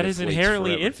 then like that is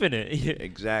inherently infinite.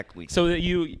 Exactly. So that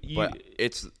but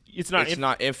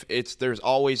there's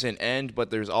always an end, but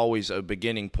there's always a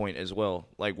beginning point as well.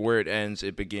 Like where it ends,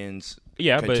 it begins.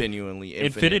 Yeah, but continually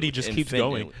infinity just keeps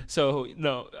going. infinitely. So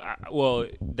no, well,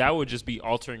 that would just be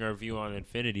altering our view on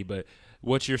infinity. But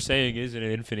what you're saying is an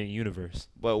infinite universe.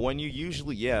 But when you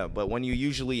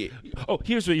usually, Oh,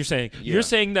 here's what you're saying. Yeah. You're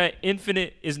saying that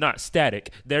infinite is not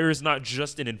static. There is not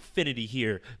just an infinity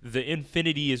here. The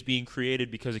infinity is being created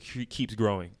because it keeps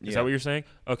growing. Is Yeah. that what you're saying?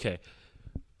 Okay.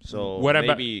 so What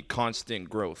about- maybe constant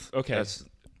growth. Okay. That's,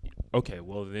 Okay.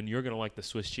 Well, then you're gonna like the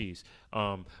Swiss cheese.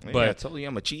 yeah, But I told you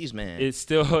I'm a cheese man. it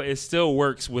still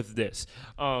works with this.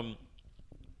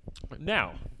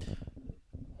 Now,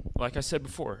 like I said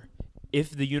before,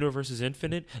 if the universe is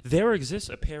infinite, there exists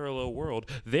a parallel world.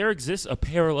 There exists a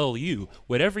parallel you.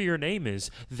 Whatever your name is,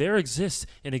 there exists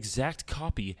an exact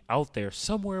copy out there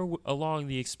somewhere along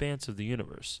the expanse of the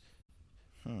universe.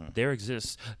 There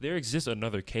exists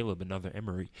another Caleb, another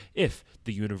Emery. If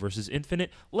the universe is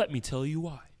infinite, let me tell you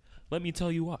why.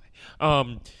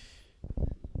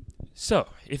 So,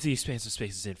 if the expanse of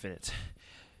space is infinite,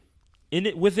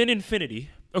 within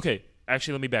infinity, okay,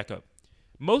 actually, let me back up.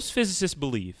 Most physicists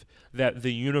believe that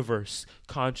the universe,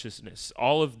 consciousness,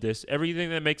 all of this, everything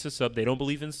that makes us up, they don't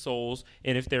believe in souls,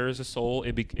 and if there is a soul,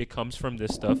 it comes from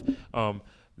this stuff.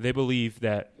 They believe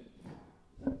that.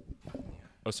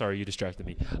 Oh, sorry, you distracted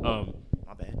me.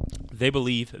 My bad. They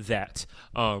believe that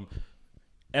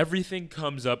everything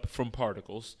comes up from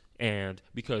particles, and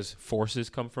because forces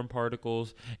come from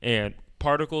particles, and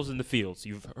particles in the fields.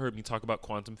 You've heard me talk about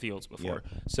quantum fields before.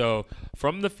 Yep. So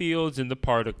from the fields and the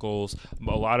particles,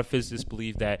 a lot of physicists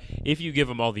believe that if you give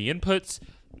them all the inputs,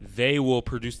 they will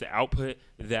produce the output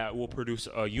that will produce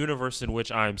a universe in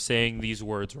which I'm saying these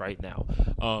words right now.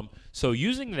 So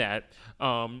using that,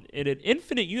 in an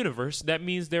infinite universe, that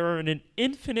means there are an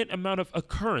infinite amount of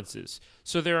occurrences.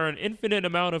 So there are an infinite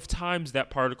amount of times that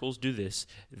particles do this,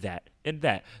 that, and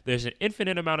that. There's an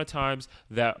infinite amount of times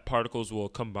that particles will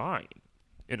combine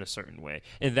in a certain way.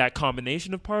 And that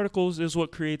combination of particles is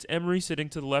what creates Emery sitting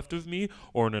to the left of me,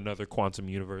 or in another quantum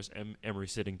universe, Emery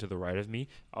sitting to the right of me.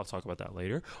 I'll talk about that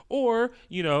later. Or,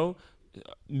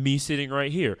 me sitting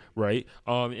right here, right?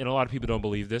 And a lot of people don't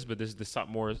believe this, but this is the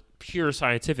more pure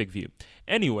scientific view.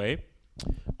 Anyway,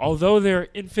 although there are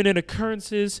infinite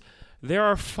occurrences, there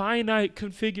are finite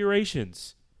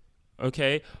configurations.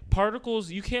 Okay?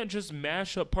 Particles, you can't just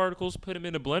mash up particles, put them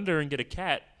in a blender, and get a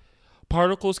cat.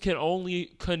 Particles can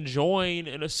only conjoin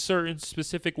in a certain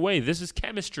specific way. This is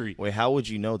chemistry. Wait, how would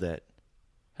you know that?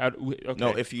 Okay. No,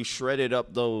 if you shredded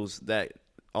up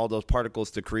all those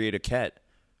particles to create a cat,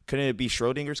 couldn't it be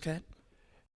Schrodinger's cat?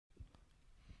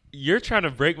 You're trying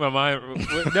to break my mind.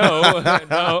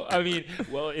 No. I mean,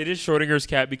 well, it is Schrodinger's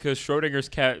cat because Schrodinger's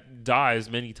cat dies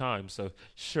many times. So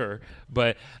sure,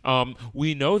 but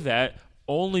we know that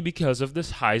only because of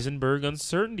this Heisenberg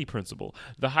uncertainty principle.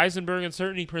 The Heisenberg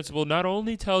uncertainty principle not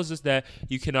only tells us that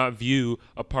you cannot view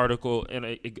a particle in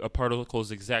a particle's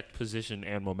exact position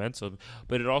and momentum,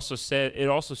 but it also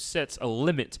sets a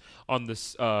limit on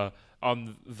this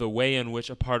on the way in which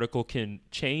a particle can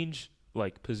change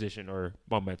like position or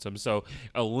momentum. So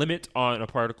a limit on a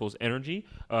particle's energy,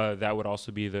 that would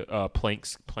also be the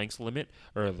Planck's limit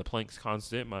or the Planck's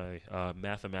constant. My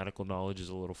mathematical knowledge is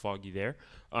a little foggy there.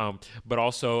 But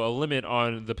also a limit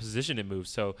on the position it moves.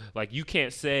 So like you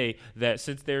can't say that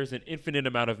since there's an infinite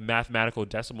amount of mathematical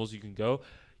decimals you can go,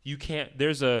 you can't,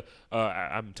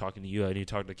 I'm talking to you, I need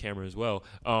to talk to the camera as well.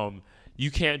 You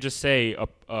can't just say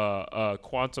a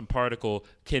quantum particle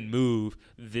can move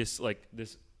this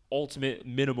ultimate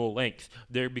minimal length.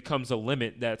 There becomes a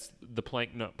limit. That's the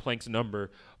Planck's number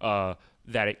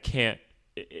that it can't.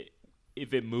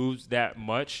 If it moves that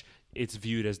much, it's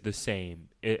viewed as the same.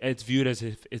 It's viewed as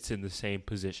if it's in the same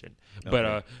position. Okay.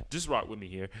 But just rock with me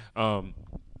here.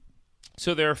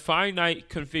 So there are finite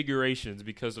configurations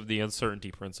because of the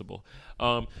uncertainty principle.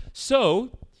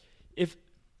 So if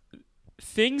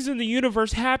things in the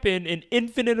universe happen an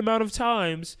infinite amount of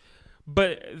times,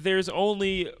 but there's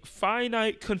only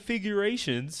finite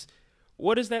configurations,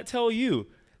 what does that tell you?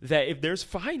 That if there's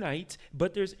finite,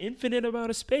 but there's infinite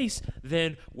amount of space,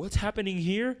 then what's happening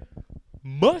here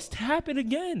must happen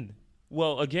again.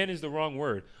 Well, again is the wrong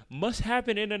word. Must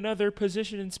happen in another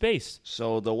position in space.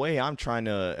 So the way I'm trying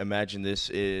to imagine this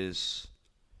is,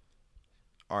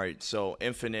 all right, so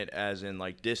infinite as in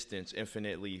like distance,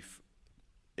 infinitely.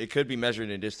 It could be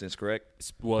measured in distance,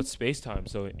 correct? Well, it's space-time,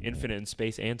 so infinite in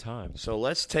space and time. So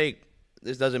let's take,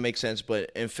 this doesn't make sense,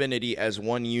 but infinity as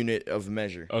one unit of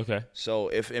measure. Okay. So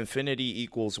if infinity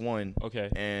equals 1, okay,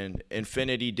 and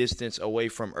infinity distance away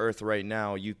from Earth right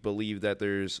now, you believe that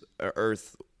there's an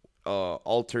Earth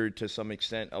altered to some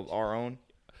extent of our own?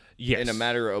 Yes. In a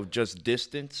matter of just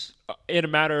distance? In a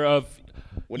matter of,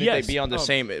 Wouldn't Yes, they be on the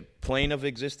same plane of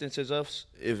existence as us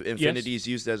if infinity is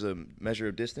used as a measure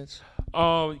of distance?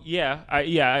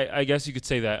 I guess you could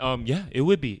say that. Yeah, it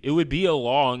would be. It would be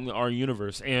along our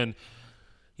universe, and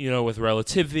with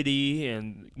relativity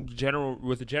and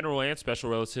general and special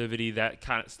relativity, that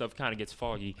kind of stuff kind of gets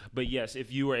foggy. But yes,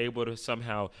 if you were able to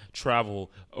somehow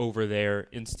travel over there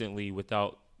instantly with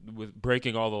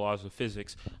breaking all the laws of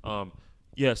physics,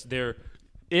 yes, there.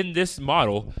 In this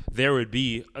model, there would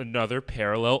be another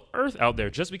parallel Earth out there,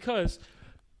 just because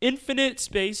infinite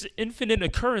space, infinite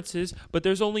occurrences, but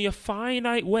there's only a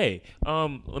finite way.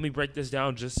 Let me break this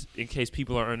down just in case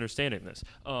people are understanding this.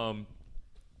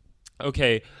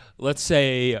 Okay, let's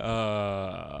say,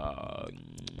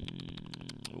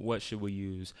 what should we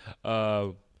use?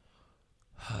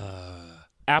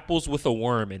 Apples with a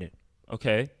worm in it,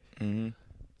 okay? Mm-hmm.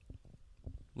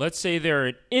 Let's say there are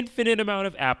an infinite amount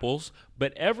of apples,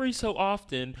 but every so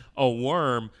often a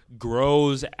worm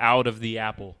grows out of the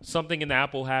apple. Something in the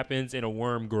apple happens and a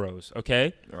worm grows,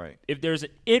 okay? Right. If there's an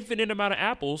infinite amount of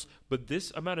apples, but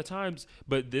this amount of times,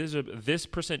 but there's this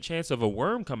percent chance of a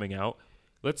worm coming out,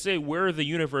 let's say we're the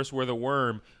universe where the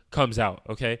worm comes out,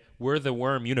 okay? We're the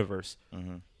worm universe.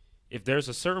 Mm-hmm. If there's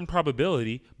a certain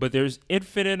probability, but there's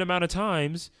infinite amount of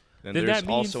times, then there's that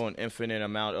means also an infinite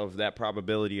amount of that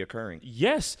probability occurring.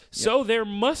 Yes. Yep. So there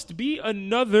must be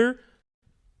another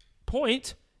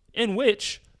point in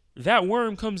which that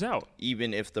worm comes out.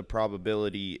 Even if the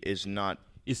probability is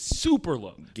super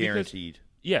low. Guaranteed.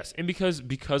 Yes, and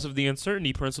because of the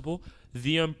uncertainty principle,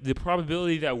 the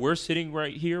probability that we're sitting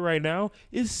right here right now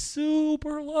is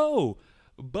super low.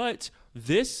 But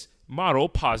this model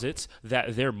posits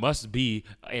that there must be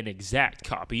an exact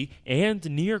copy and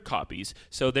near copies.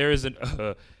 So there is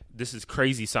this is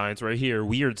crazy science right here,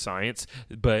 weird science,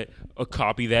 but a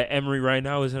copy that Emery right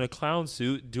now is in a clown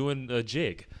suit doing a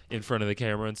jig in front of the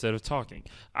camera instead of talking.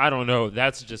 I don't know.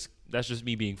 That's just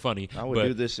me being funny. I would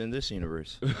do this in this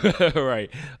universe.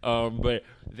 Right. But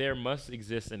there must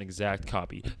exist an exact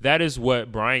copy. That is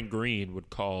what Brian Greene would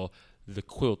call the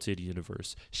quilted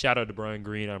universe. Shout out to Brian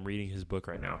Greene. I'm reading his book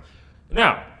right now.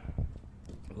 Now,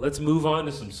 let's move on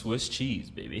to some Swiss cheese,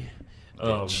 baby.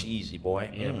 Cheesy,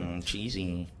 boy.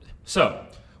 Cheesy. So,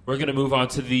 we're going to move on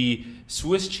to the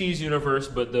Swiss cheese universe,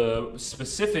 but the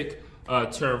specific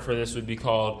term for this would be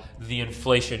called the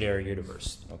inflationary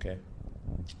universe. Okay.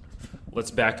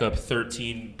 Let's back up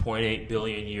 13.8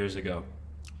 billion years ago.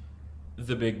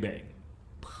 The Big Bang.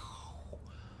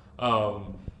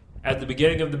 At the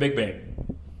beginning of the Big Bang,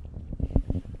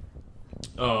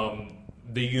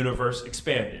 the universe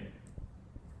expanded.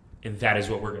 And that is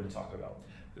what we're going to talk about.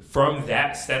 From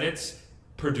that sentence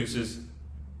produces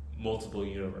multiple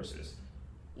universes.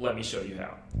 Let me show you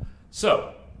how.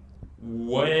 So,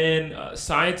 when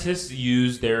scientists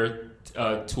use their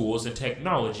tools and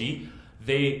technology,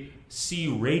 they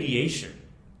see radiation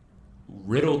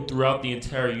riddled throughout the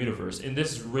entire universe. And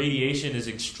this radiation is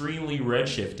extremely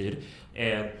redshifted,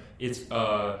 and it's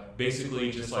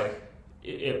basically just like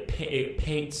it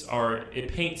paints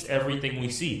everything we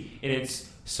see, and it's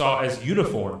saw as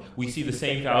uniform. We see the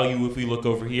same value if we look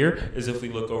over here as if we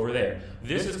look over there.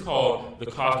 This is called the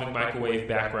cosmic microwave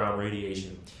background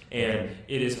radiation, and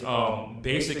it is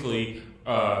basically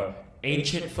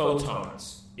ancient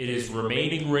photons. It is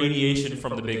remaining radiation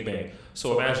from the Big Bang.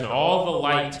 So imagine all the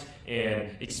light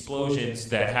and explosions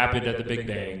that happened at the Big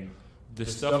Bang. The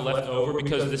stuff left over,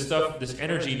 because this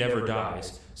energy never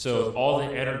dies. So all the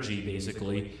energy,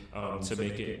 basically,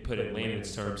 to put it in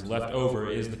layman's terms, left over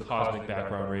is the cosmic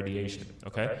background radiation.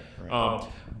 Okay,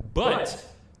 but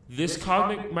this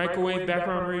cosmic microwave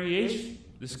background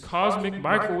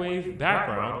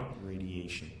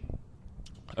radiation,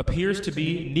 appears to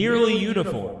be nearly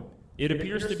uniform. It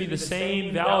appears to be the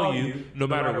same value no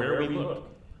matter where we look.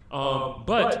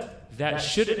 But that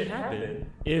shouldn't happen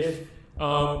if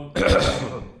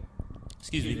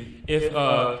excuse me, if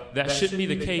that shouldn't be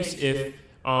the case if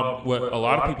what a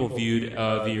lot of people viewed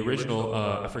the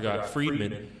original,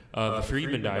 Friedman, the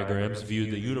Friedman diagrams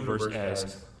viewed the universe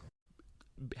as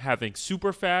having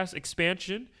super fast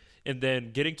expansion and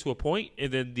then getting to a point,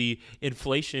 and then the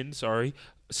inflation,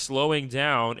 slowing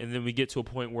down, and then we get to a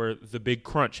point where the big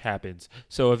crunch happens.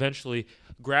 So eventually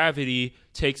gravity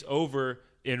takes over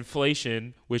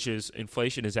inflation,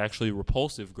 inflation is actually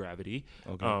repulsive gravity.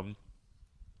 Okay.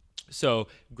 So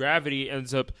gravity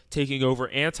ends up taking over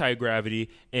anti-gravity,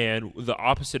 and the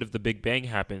opposite of the Big Bang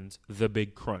happens, the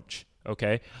big crunch.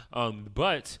 Okay?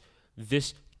 But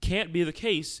this can't be the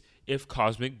case if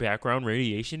cosmic background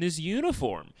radiation is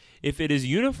uniform. If it is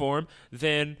uniform,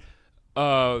 then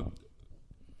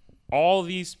all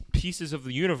these pieces of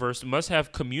the universe must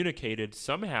have communicated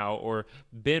somehow or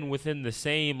been within the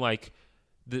same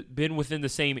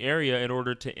area in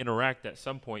order to interact at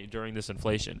some point during this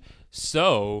inflation.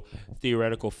 So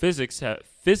theoretical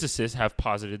physicists have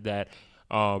posited that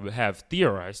have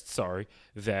theorized,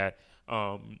 that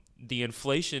the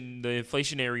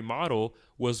inflationary model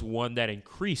was one that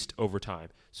increased over time.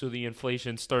 So the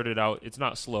inflation started out, it's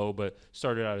not slow, but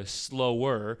started out as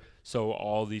slower, so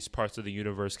all these parts of the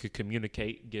universe could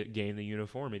communicate, gain the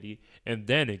uniformity, and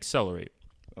then accelerate.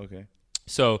 Okay.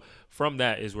 So from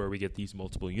that is where we get these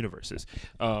multiple universes.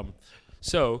 And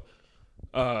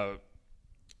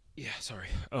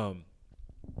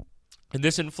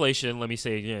this inflation, let me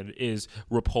say again, is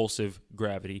repulsive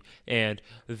gravity. And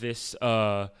this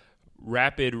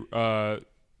rapid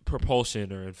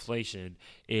propulsion or inflation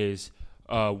is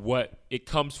what it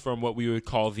comes from what we would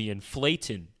call the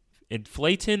inflaton or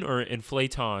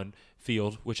inflaton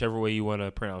field, whichever way you want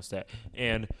to pronounce that.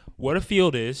 And what a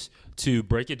field is, to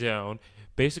break it down,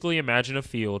 basically imagine a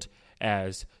field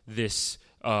as this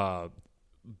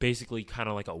basically kind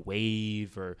of like a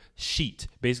wave or sheet.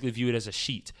 Basically view it as a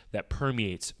sheet that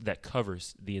permeates, that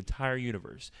covers the entire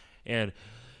universe. And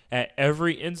at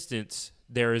every instance,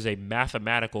 there is a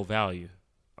mathematical value.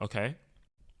 Okay?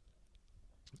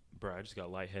 Bro, I just got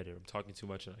lightheaded. I'm talking too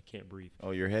much and I can't breathe. Oh,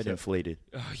 your head inflated.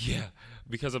 Yeah,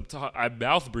 because I'm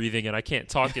mouth breathing and I can't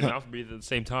talk and mouth breathe at the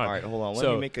same time. All right, hold on.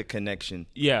 Let me make a connection.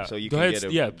 Yeah, so you go can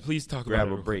ahead. Please talk about it.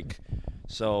 Grab a break.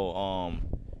 So,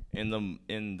 in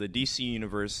the DC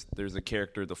universe, there's a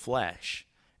character, the Flash,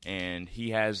 and he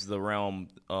has the realm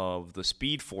of the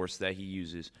Speed Force that he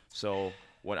uses. So,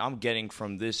 what I'm getting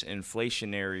from this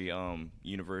inflationary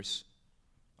universe,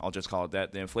 I'll just call it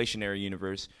that, the inflationary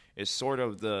universe, is sort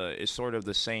of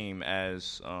the same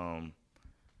as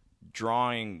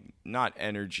drawing, not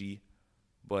energy,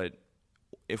 but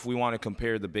if we want to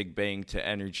compare the Big Bang to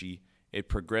energy, it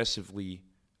progressively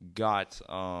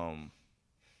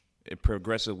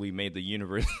made the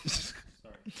universe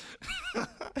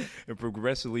it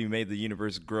progressively made the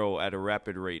universe grow at a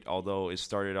rapid rate, although it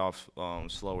started off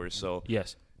slower. So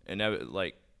yes, and that,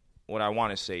 like, what I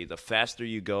want to say, the faster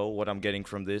you go, what I'm getting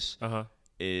from this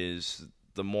is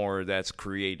the more that's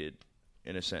created,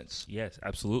 in a sense. Yes,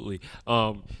 absolutely.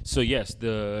 So yes,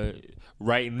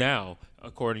 right now,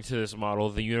 according to this model,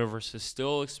 the universe is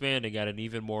still expanding at an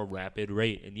even more rapid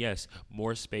rate, and yes,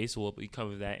 more space will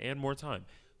become of that, and more time.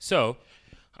 So,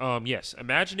 yes,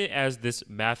 imagine it as this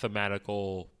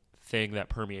mathematical thing that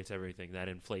permeates everything, that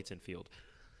inflates in field.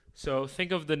 So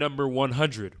think of the number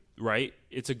 100, right?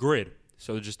 It's a grid.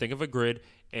 So just think of a grid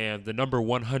and the number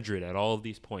 100 at all of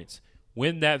these points.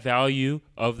 When that value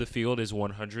of the field is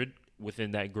 100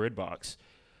 within that grid box,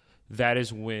 that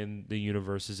is when the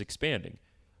universe is expanding.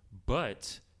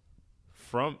 But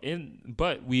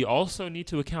we also need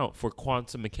to account for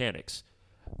quantum mechanics.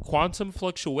 Quantum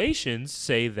fluctuations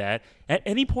say that at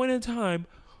any point in time,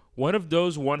 one of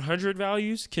those 100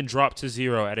 values can drop to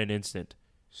 0 at an instant.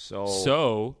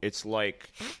 So it's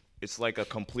like a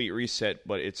complete reset,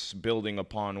 but it's building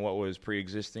upon what was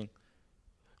pre-existing.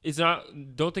 It's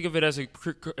not. Don't think of it as a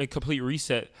complete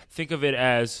reset. Think of it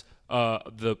as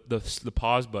the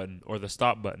pause button or the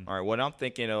stop button. All right. What I'm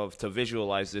thinking of to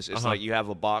visualize this is like you have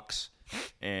a box,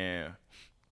 and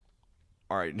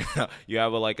all right, you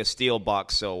have a steel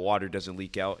box so water doesn't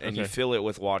leak out, and you fill it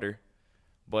with water.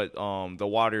 But the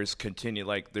waters continue,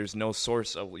 like there's no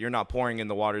source of, you're not pouring in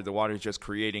the water. The water is just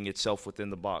creating itself within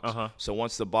the box. So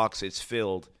once the box is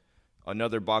filled,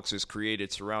 another box is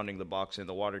created surrounding the box, and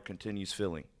the water continues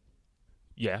filling.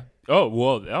 Yeah. I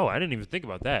didn't even think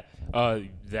about that.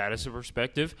 That is a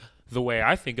perspective. The way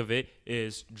I think of it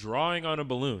is drawing on a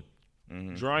balloon,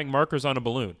 drawing markers on a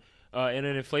balloon. In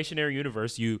an inflationary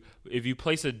universe, if you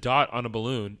place a dot on a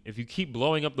balloon, if you keep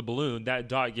blowing up the balloon, that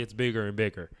dot gets bigger and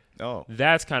bigger. Oh.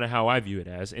 That's kind of how I view it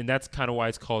as, and that's kind of why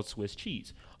it's called Swiss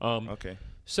cheese. Okay.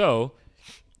 So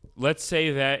let's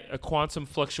say that a quantum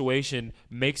fluctuation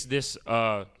makes this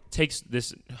takes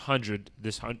this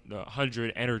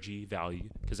 100 energy value,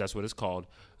 because that's what it's called,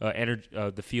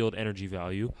 the field energy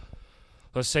value.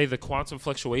 Let's say the quantum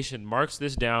fluctuation marks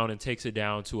this down and takes it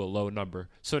down to a low number.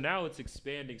 So now it's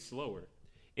expanding slower.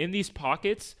 In these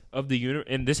pockets of the universe,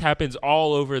 and this happens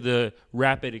all over the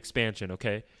rapid expansion,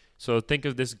 okay? So think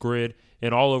of this grid,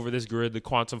 and all over this grid, the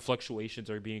quantum fluctuations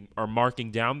are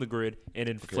marking down the grid, and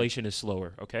inflation is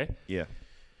slower, okay? Yeah.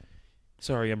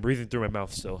 Sorry, I'm breathing through my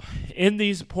mouth still. In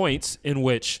these points in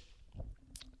which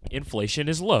inflation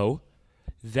is low,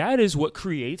 that is what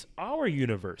creates our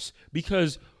universe,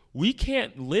 because we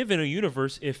can't live in a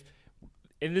universe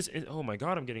oh my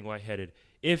God, I'm getting lightheaded.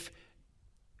 If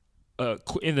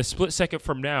in the split second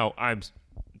from now, I'm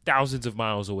thousands of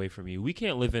miles away from you. We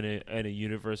can't live in a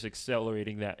universe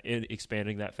expanding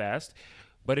that fast.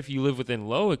 But if you live within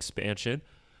low expansion,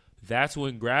 that's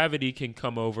when gravity can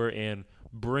come over and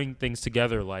bring things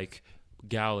together like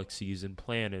galaxies and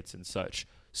planets and such.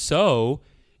 So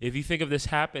if you think of this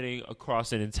happening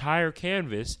across an entire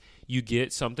canvas, you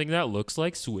get something that looks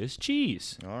like Swiss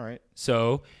cheese. All right.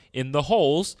 So in the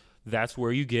holes, that's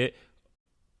where you get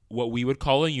what we would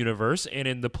call a universe. And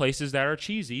in the places that are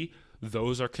cheesy,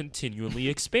 those are continually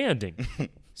expanding.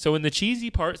 So in the cheesy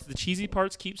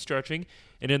parts keep stretching.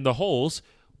 And in the holes,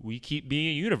 we keep being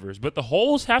a universe. But the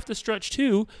holes have to stretch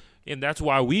too. And that's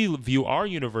why we view our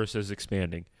universe as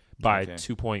expanding by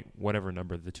 2 point whatever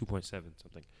number, the 2.7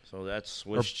 something. So that's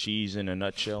Swiss cheese in a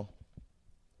nutshell.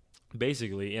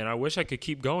 Basically, and I wish I could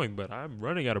keep going, but I'm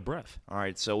running out of breath. All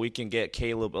right, so we can get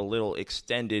Caleb a little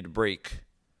extended break.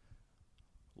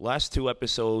 Last 2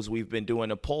 episodes, we've been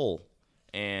doing a poll,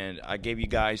 and I gave you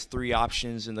guys 3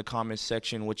 options in the comments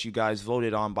section, which you guys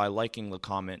voted on by liking the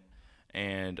comment,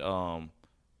 and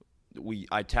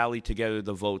I tallied together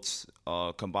the votes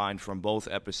combined from both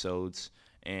episodes,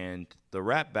 and the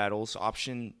rap battles,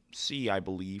 option C, I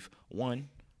believe, won.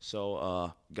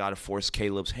 So gotta force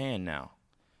Caleb's hand now.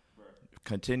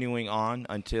 Continuing on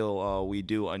until we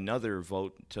do another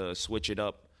vote to switch it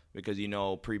up, because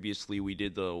previously we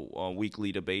did the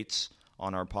weekly debates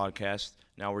on our podcast.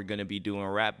 Now we're going to be doing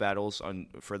rap battles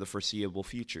for the foreseeable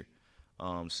future.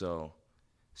 So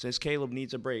since Caleb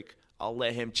needs a break, I'll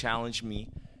let him challenge me.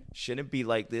 Shouldn't be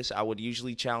like this. I would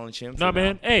usually challenge him. Nah,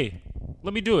 man. Hey,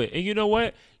 let me do it. And you know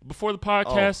what? Before the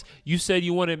podcast, you said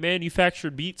you wanted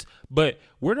manufactured beats, but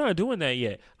we're not doing that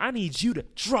yet. I need you to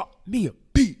drop me a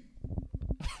beat.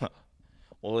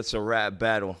 Well, it's a rap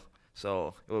battle,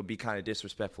 so it would be kind of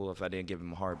disrespectful if I didn't give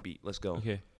him a hard beat. Let's go.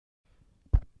 Okay.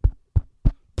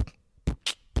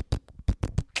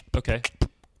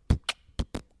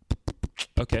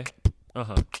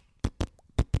 Uh-huh.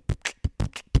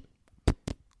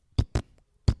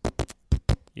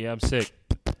 Yeah, I'm sick.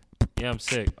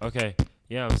 Okay.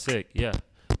 Yeah, I'm sick. Yeah,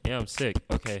 I'm sick.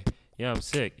 Okay. Yeah, I'm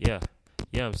sick. Yeah,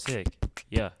 I'm sick.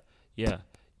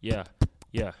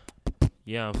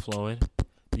 Yeah, I'm flowing.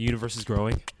 The universe is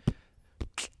growing.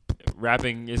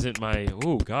 Rapping isn't my...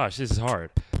 Oh, gosh, this is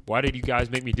hard. Why did you guys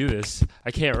make me do this?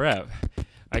 I can't rap.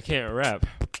 I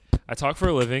talk for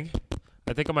a living.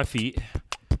 I think on my feet.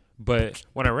 But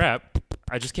when I rap,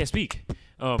 I just can't speak.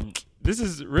 This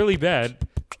is really bad.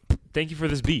 Thank you for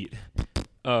this beat.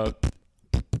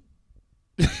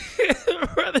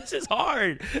 This is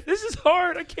hard.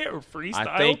 I can't freestyle.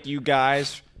 I thank you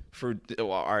guys for...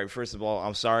 Well, all right, first of all,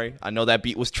 I'm sorry. I know that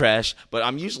beat was trash, but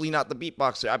I'm usually not the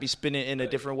beatboxer. I be spinning in a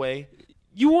different way.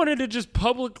 You wanted to just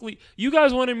publicly... You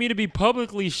guys wanted me to be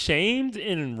publicly shamed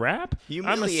in rap?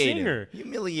 I'm a singer.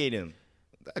 Humiliate him.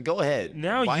 Go ahead.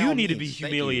 Now you need to be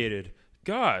humiliated.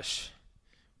 Gosh.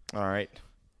 All right.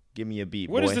 Give me a beat,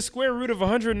 What is the square root of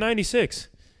 196?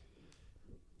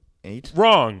 8?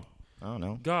 Wrong. I don't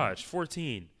know. Gosh,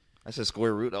 14. That's a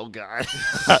square root. Oh, God.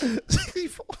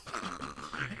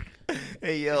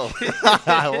 Hey, yo.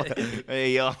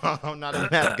 I'm not a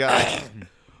math guy.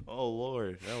 Oh,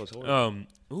 Lord. That was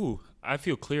horrible. I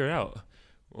feel cleared out.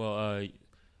 Well,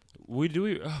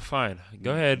 fine.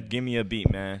 Go ahead. Give me a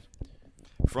beat, man.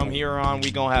 From here on,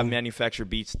 we going to have manufactured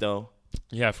beats, though.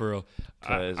 Yeah, for real.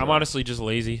 I'm honestly just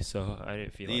lazy, so I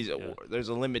didn't feel There's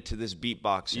a limit to this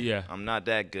beatboxing. Yeah. I'm not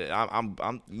that good.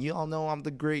 I'm. You all know I'm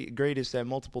the greatest at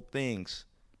multiple things,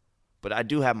 but I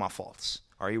do have my faults.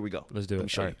 All right, here we go. Let's do it. Let me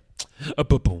show you.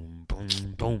 Boom, boom,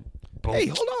 boom, boom. Hey,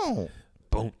 hold on.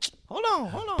 Boom. Hold on.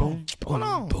 Hold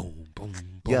on. Boom, boom,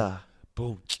 Yeah.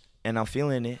 boom, And I'm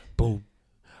feeling it. boom,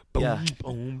 boom, Yeah.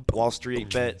 boom, Wall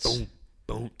Street bets. boom,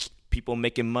 boom. People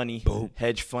making money. Boom.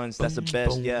 Hedge funds. That's the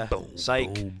best. Boom, Yeah. boom,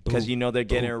 Psych. boom, Because you know they're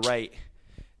getting boom, it right.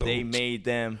 They boom, made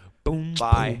them boom,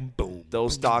 buy boom, boom,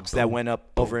 those boom, stocks that boom, went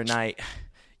up boom, overnight.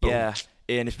 boom, Yeah.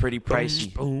 And it's pretty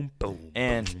pricey. Boom, boom,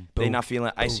 And boom, they boom, not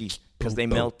feeling icy boom, because they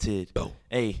boom, melted. boom,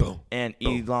 Hey, boom, and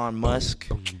boom, Elon Musk,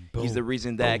 boom, he's the boom,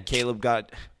 reason that boom, Caleb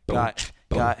got boom,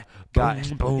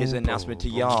 his boom, announcement to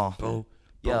boom, y'all. boom,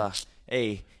 Yeah,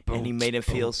 hey, and he made him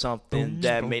feel something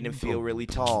that made him feel really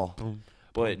tall,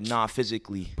 but not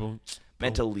physically,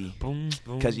 mentally.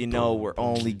 Because you know we're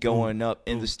only going up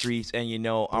in the streets, and you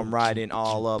know I'm riding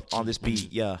all up on this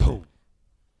beat. Yeah.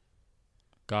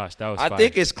 Gosh, that was I fire.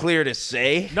 think it's clear to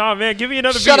say. Nah, man, give me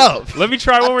another beat. Shut up. Let me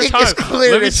try one more time. It's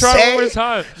clear Let me to try say. one more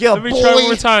time. Yeah, Let me try one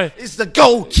more time. It's the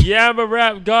GOAT. Yeah, I'm a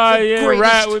rap guy. The Yeah, greatest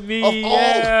rap with me. of all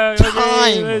Yeah.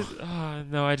 time. Oh,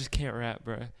 no, I just can't rap,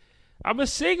 bro. I'm a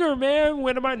singer, man.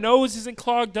 When my nose isn't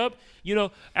clogged up,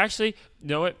 actually, you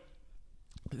know what?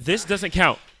 This doesn't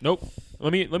count. Nope.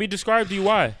 Let me describe to you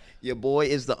why. Your boy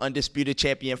is the undisputed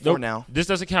champion for Nope. now. This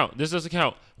doesn't count.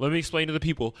 Let me explain to the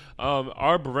people.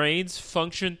 Our brains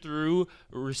function through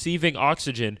receiving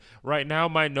oxygen. Right now,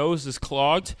 my nose is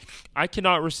clogged. I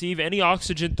cannot receive any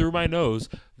oxygen through my nose.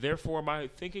 Therefore, my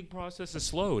thinking process is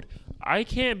slowed. I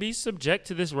can't be subject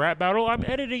to this rap battle. I'm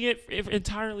editing it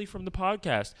entirely from the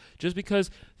podcast just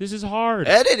because this is hard.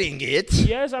 Editing it?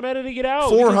 Yes, I'm editing it out.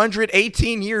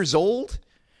 418 years old?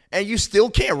 And you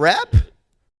still can't rap?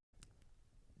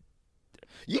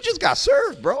 You just got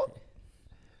served, bro.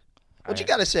 What you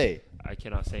got to say? I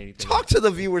cannot say anything. Talk to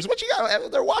the viewers. What you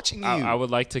got? They're watching you. I would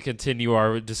like to continue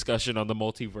our discussion on the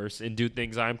multiverse and do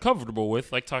things I'm comfortable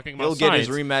with, like talking about He'll science.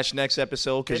 get his rematch next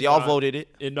episode because y'all voted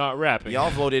it. And not rapping. Y'all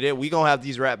voted it. We going to have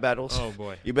these rap battles. Oh,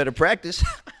 boy. You better practice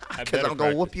because I'm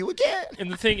going to whoop you again.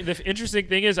 And the interesting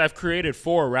thing is I've created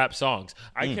 4 rap songs.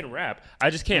 I can rap.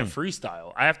 I just can't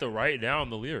freestyle. I have to write down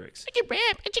the lyrics. I can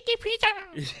rap. I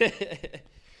can freestyle.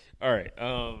 All right.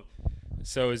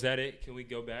 So is that it? Can we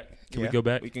go back? We go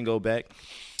back? We can go back.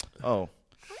 Oh.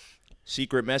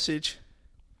 Secret message.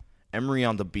 Emery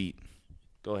on the beat.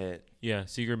 Go ahead. Yeah,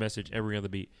 secret message, Emery on the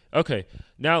beat. Okay,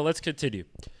 now let's continue.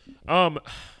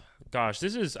 Gosh,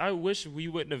 I wish we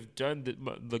wouldn't have done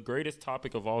the greatest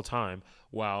topic of all time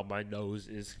while my nose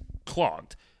is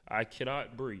clogged. I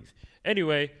cannot breathe.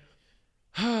 Anyway,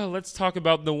 let's talk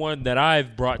about the one that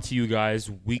I've brought to you guys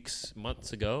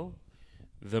months ago.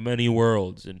 The many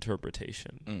worlds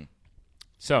interpretation.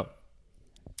 So,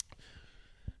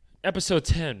 episode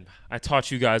 10, I taught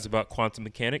you guys about quantum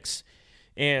mechanics,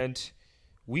 and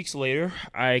weeks later,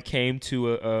 I came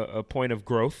to a point of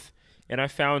growth, and I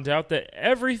found out that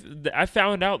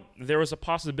there was a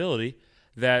possibility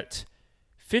that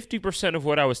 50% of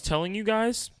what I was telling you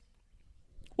guys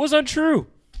was untrue.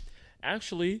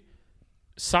 Actually,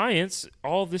 science,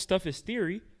 all of this stuff is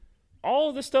theory. All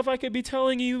of the stuff I could be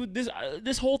telling you,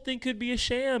 this whole thing could be a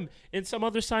sham, and some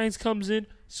other science comes in,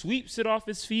 sweeps it off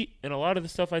its feet, and a lot of the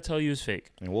stuff I tell you is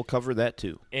fake. And we'll cover that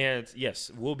too. And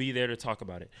yes, we'll be there to talk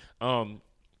about it.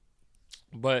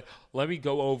 But let me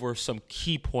go over some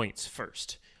key points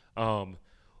first. The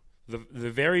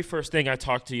very first thing I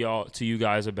talked to you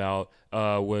guys about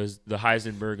was the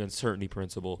Heisenberg uncertainty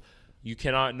principle. You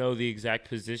cannot know the exact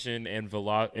position and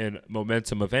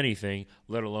momentum of anything,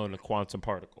 let alone a quantum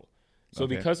particle. So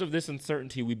because of this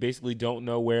uncertainty, we basically don't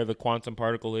know where the quantum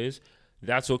particle is.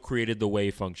 That's what created the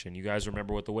wave function. You guys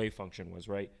remember what the wave function was,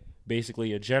 right?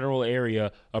 Basically a general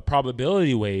area, a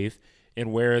probability wave,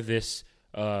 and where this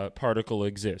particle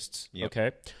exists. Yep.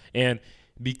 Okay? And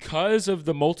because of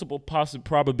the multiple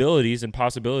probabilities and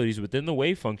possibilities within the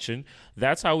wave function,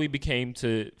 that's how we became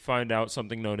to find out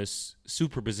something known as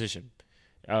superposition.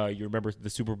 You remember the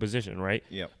superposition, right?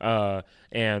 Yeah.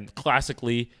 And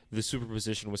classically, the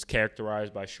superposition was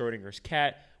characterized by Schrodinger's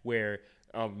cat, where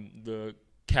the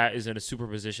cat is in a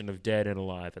superposition of dead and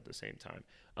alive at the same time.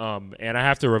 And I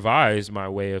have to revise my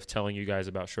way of telling you guys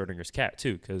about Schrodinger's cat,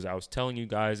 too, because I was telling you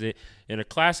guys it in a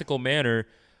classical manner,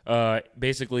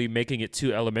 basically making it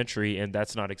too elementary, and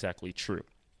that's not exactly true.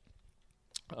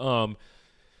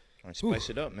 Spice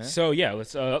it up, man. So, yeah,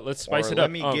 let's spice it up.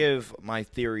 Let me give my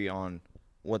theory on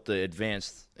what the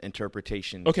advanced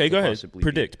interpretation. Okay, go ahead. Be.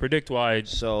 Predict why.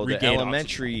 So the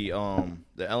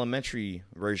elementary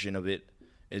version of it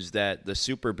is that the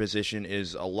superposition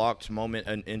is a locked moment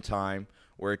in time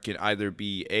where it can either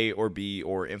be A or B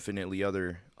or infinitely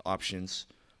other options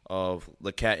of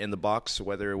the cat in the box,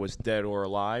 whether it was dead or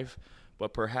alive.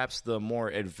 But perhaps the more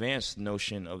advanced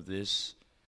notion of this.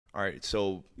 All right,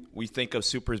 so we think of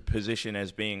superposition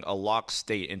as being a locked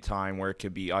state in time where it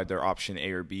could be either option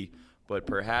A or B. But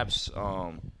perhaps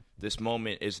this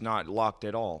moment is not locked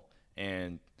at all.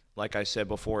 And like I said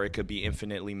before, it could be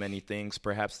infinitely many things.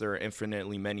 Perhaps there are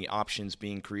infinitely many options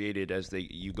being created as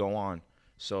you go on.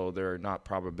 So there are not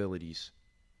probabilities.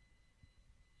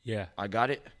 Yeah. I got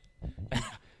it?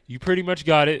 You pretty much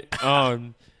got it.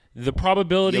 The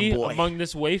probability among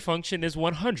this wave function is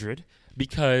 100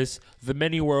 because the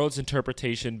many worlds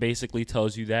interpretation basically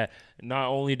tells you that not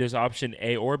only does option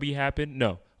A or B happen,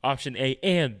 no. Option A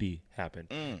and B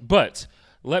happen. But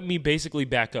let me basically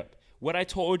back up. What I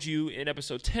told you in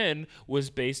episode 10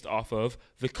 was based off of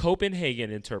the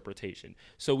Copenhagen interpretation.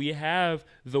 So we have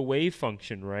the wave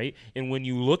function, right? And when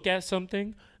you look at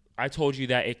something, I told you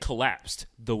that it collapsed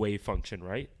the wave function,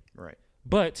 right? Right.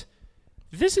 But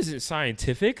this isn't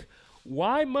scientific.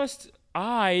 Why must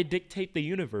I dictate the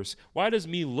universe? Why does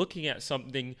me looking at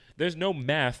something, there's no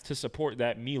math to support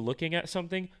that me looking at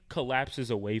something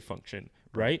collapses a wave function,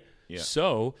 right? Yeah.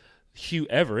 So Hugh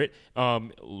Everett,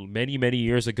 many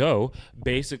years ago,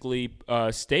 basically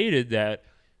stated that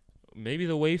maybe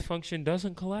the wave function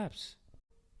doesn't collapse.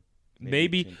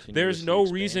 Maybe there's no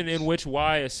reason in which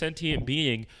why a sentient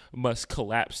being must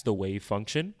collapse the wave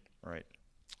function. Right.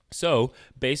 So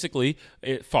basically,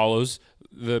 it follows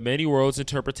the many worlds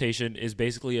interpretation is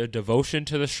basically a devotion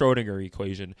to the Schrodinger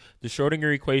equation. The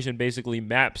Schrodinger equation basically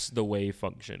maps the wave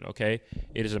function, okay?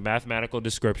 It is a mathematical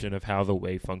description of how the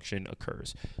wave function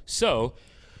occurs. So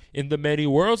in the many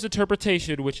worlds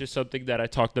interpretation, which is something that I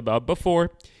talked about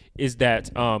before, is that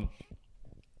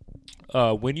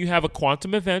when you have a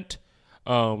quantum event,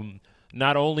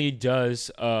 not only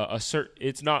does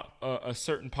it's not a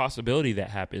certain possibility that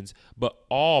happens, but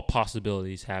all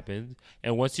possibilities happen.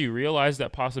 And once you realize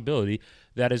that possibility,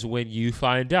 that is when you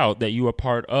find out that you are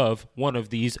part of one of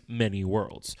these many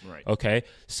worlds. Right. Okay.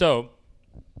 So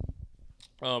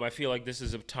I feel like this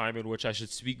is a time in which I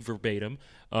should speak verbatim.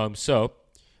 So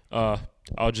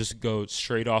I'll just go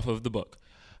straight off of the book.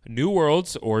 New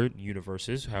worlds, or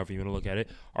universes, however you want to look at it,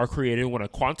 are created when a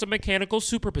quantum mechanical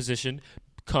superposition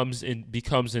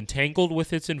becomes entangled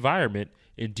with its environment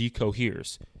and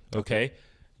decoheres. Okay?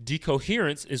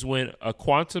 Decoherence is when a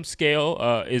quantum scale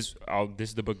this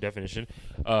is the book definition,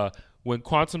 when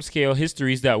quantum scale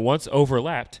histories that once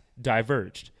overlapped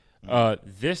diverged.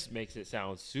 This makes it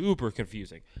sound super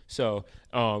confusing. So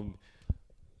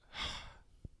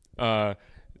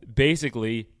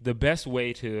basically, the best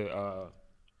way to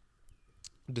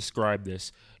describe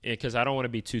this, because I don't want to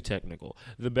be too technical.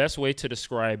 The best way to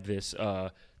describe this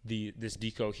this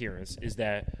decoherence is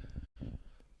that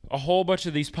a whole bunch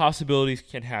of these possibilities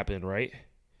can happen, right?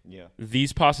 Yeah.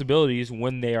 These possibilities,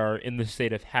 when they are in the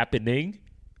state of happening,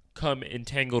 come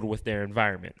entangled with their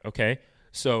environment, okay?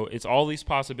 So it's all these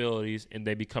possibilities, and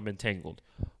they become entangled.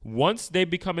 Once they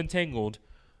become entangled,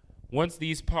 once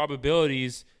these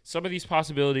probabilities, some of these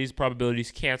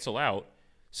probabilities cancel out.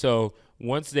 So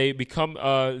once they become,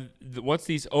 once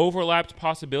these overlapped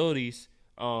possibilities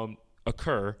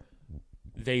occur,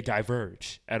 they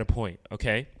diverge at a point.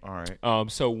 Okay. All right.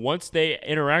 So once they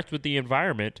interact with the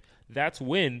environment, that's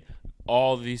when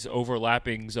all these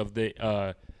overlappings of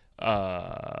the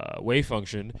wave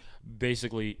function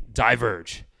basically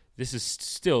diverge. This is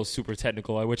still super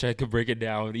technical. I wish I could break it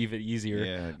down even easier.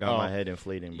 Yeah, got my head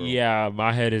inflating, bro. Yeah,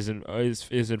 my head is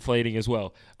inflating as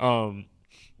well.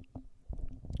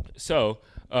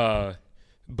 But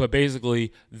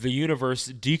basically, the universe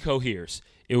decoheres.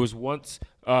 It was once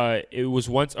a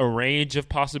range of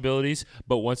possibilities,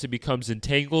 but once it becomes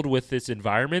entangled with its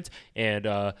environment and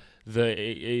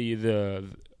we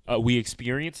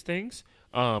experience things,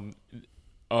 a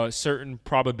certain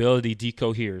probability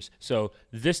decoheres. So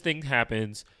this thing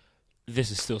happens.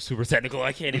 This is still super technical.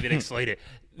 I can't even explain it.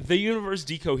 The universe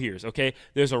decoheres, okay?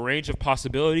 There's a range of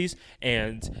possibilities,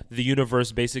 and the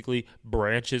universe basically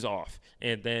branches off.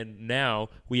 And then now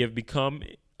we have been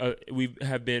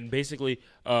basically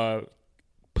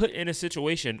put in a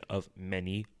situation of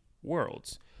many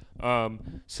worlds.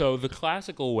 So the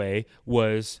classical way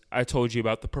was, I told you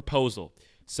about the proposal.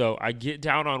 So I get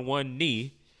down on one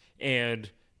knee and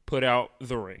put out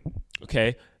the ring,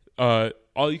 okay?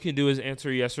 All you can do is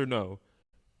answer yes or no.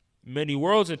 Many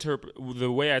worlds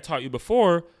the way I taught you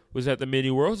before was that the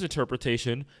many worlds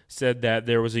interpretation said that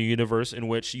there was a universe in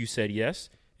which you said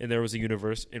yes, and there was a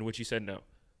universe in which you said no.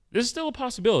 This is still a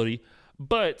possibility,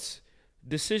 but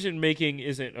decision making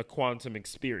isn't a quantum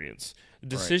experience.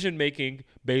 Decision making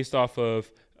based off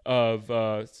of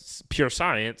pure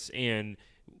science, and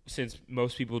since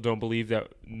most people don't believe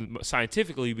that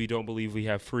scientifically, we don't believe we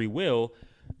have free will.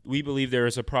 We believe there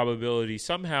is a probability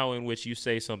somehow in which you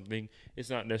say something. It's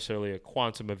not necessarily a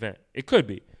quantum event. It could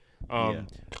be.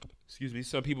 Excuse me.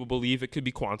 Some people believe it could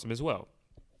be quantum as well.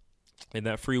 And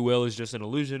that free will is just an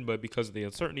illusion, but because of the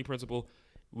uncertainty principle,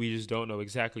 we just don't know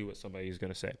exactly what somebody is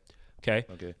going to say. Okay?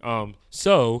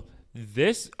 So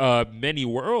this many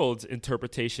worlds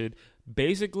interpretation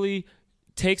basically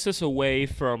takes us away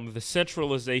from the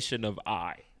centralization of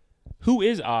I. Who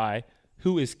is I?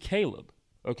 Who is Caleb?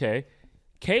 Okay?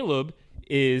 Caleb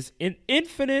is an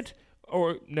infinite,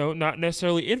 or no, not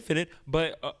necessarily infinite,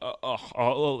 but a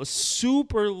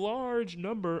super large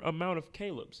amount of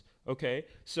Calebs. Okay,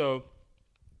 so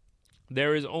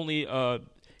there is only, and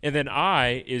then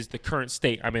I is the current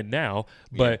state I'm in now.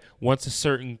 But once a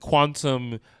certain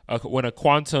quantum, when a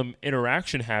quantum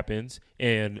interaction happens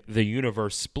and the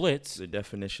universe splits, the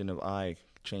definition of I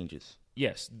changes.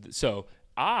 Yes, so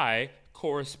I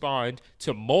correspond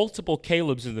to multiple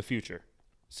Calebs in the future.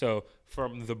 So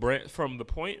from the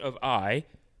point of I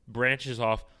branches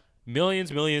off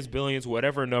millions, billions,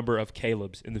 whatever number of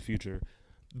Calebs in the future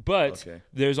But Okay.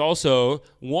 there's also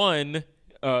one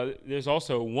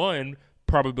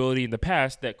probability in the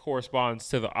past that corresponds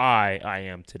to the I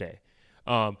am today.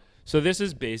 So this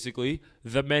is basically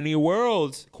the many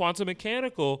worlds quantum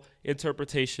mechanical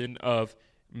interpretation of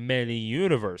many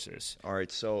universes. All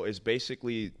right, so it's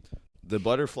basically the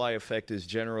butterfly effect is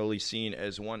generally seen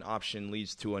as one option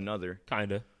leads to another.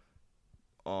 Kinda.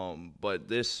 But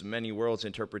this many worlds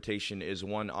interpretation is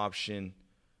one option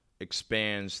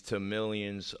expands to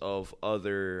millions of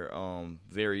other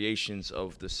variations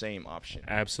of the same option.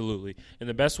 Absolutely. And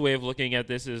the best way of looking at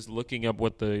this is looking up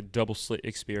what the double slit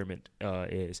experiment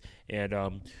is.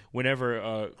 And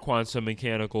whenever quantum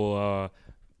mechanical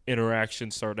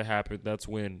interactions start to happen, that's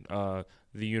when the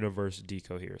universe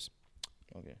decoheres.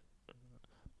 Okay.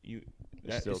 It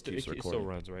still keeps still recording.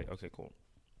 runs, right? Okay, cool.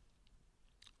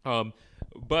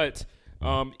 But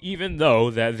even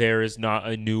though that there is not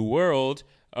a new world,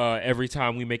 every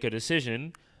time we make a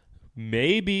decision,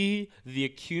 maybe the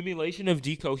accumulation of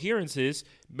decoherences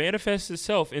manifests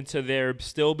itself into there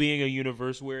still being a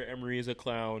universe where Emery is a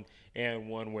clown and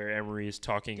one where Emery is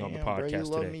talking on the podcast bro, you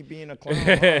love today. me being a clown.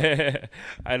 Huh?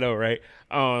 I know, right?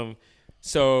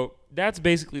 So that's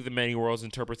basically the many worlds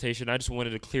interpretation. I just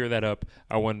wanted to clear that up.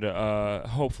 I wanted to,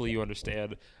 hopefully you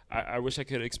understand. I wish I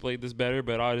could explain this better,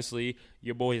 but honestly,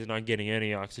 your boy is not getting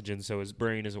any oxygen, so his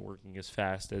brain isn't working as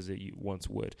fast as it once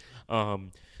would.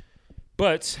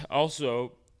 But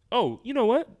also, you know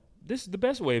what? This is the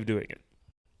best way of doing it.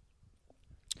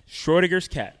 Schrodinger's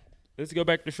cat. Let's go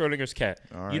back to Schrodinger's cat.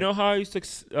 All right. You know how I used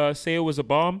to say it was a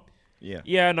bomb? Yeah.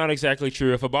 Yeah, not exactly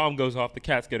true. If a bomb goes off, the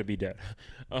cat's going to be dead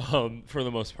for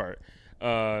the most part.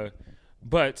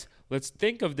 But let's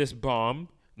think of this bomb.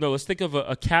 No, let's think of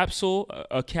a capsule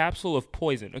of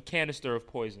poison, a canister of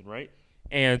poison, right?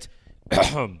 And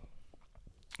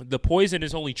the poison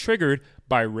is only triggered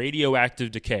by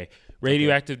radioactive decay.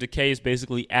 Radioactive decay is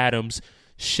basically atoms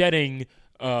shedding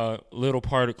little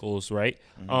particles, right?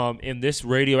 Mm-hmm. And this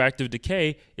radioactive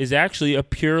decay is actually a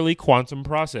purely quantum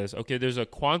process. Okay, there's a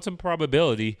quantum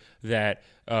probability that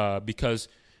because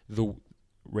the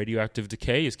radioactive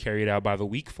decay is carried out by the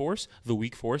weak force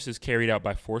is carried out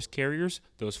by force carriers.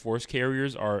 Those force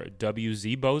carriers are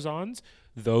WZ bosons.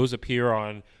 Those appear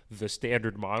on the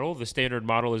Standard Model. The Standard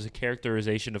Model is a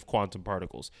characterization of quantum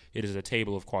particles. It is a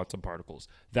table of quantum particles.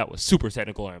 That was super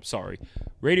technical. I'm sorry.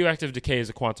 Radioactive decay is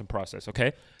a quantum process,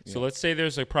 okay? Yeah. So let's say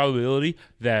there's a probability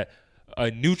that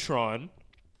an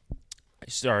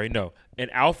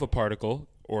alpha particle,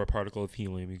 or a particle of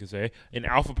helium, you could say, an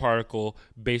alpha particle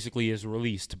basically is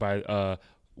released by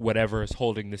whatever is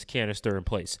holding this canister in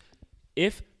place.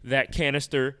 If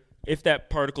that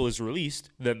particle is released,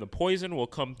 then the poison will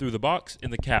come through the box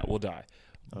and the cat will die.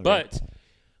 Okay. But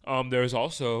there's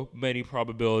also many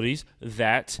probabilities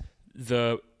that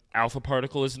the alpha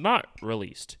particle is not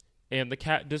released and the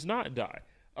cat does not die.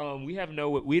 We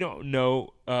don't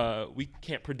know. We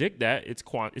can't predict that. It's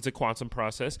a quantum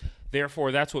process.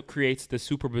 Therefore, that's what creates the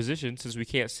superposition. Since we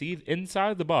can't see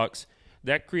inside the box,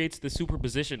 that creates the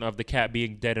superposition of the cat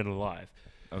being dead and alive.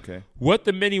 Okay. What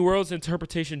the many worlds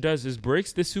interpretation does is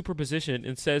breaks this superposition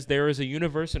and says there is a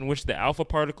universe in which the alpha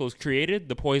particle is created,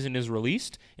 the poison is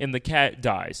released, and the cat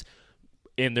dies.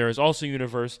 And there's also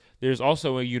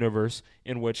a universe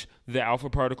in which the alpha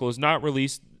particle is not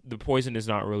released, the poison is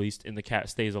not released, and the cat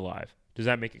stays alive. Does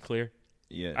that make it clear?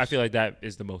 Yes. I feel like that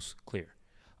is the most clear.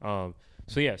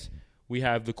 So yes, we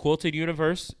have the quilted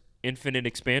universe, infinite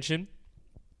expansion.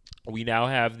 We now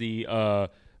have the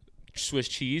Swiss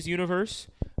cheese universe,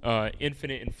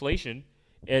 infinite inflation,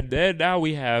 and then now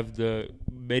we have the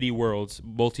many worlds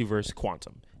multiverse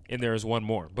quantum, and there is one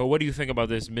more. But what do you think about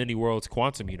this many worlds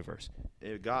quantum universe?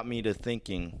 It got me to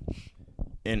thinking.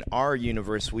 In our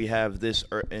universe, we have this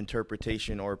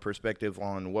interpretation or perspective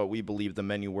on what we believe the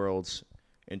many worlds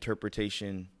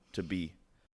interpretation to be.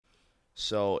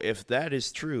 So if that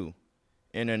is true,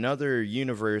 in another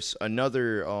universe,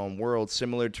 another world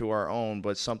similar to our own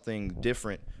but something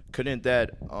different, couldn't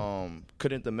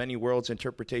the many worlds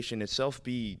interpretation itself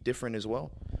be different as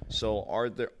well? So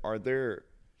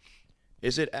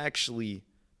is it actually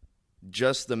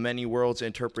just the many worlds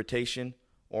interpretation,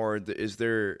 or is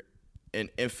there an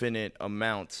infinite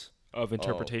amount of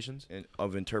interpretations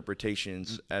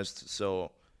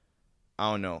so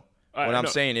I don't know. What I'm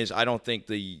saying is I don't think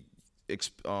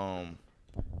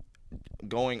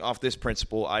going off this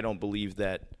principle, I don't believe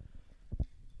that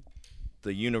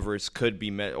the universe could be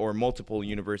or multiple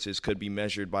universes could be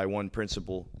measured by one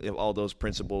principle if all those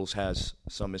principles has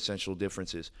some essential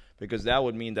differences, because that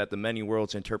would mean that the many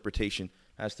worlds interpretation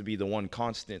has to be the one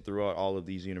constant throughout all of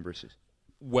these universes.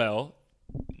 Well,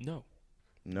 no.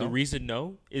 The reason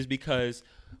no is because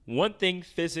one thing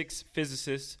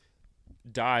physicists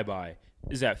die by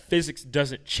is that physics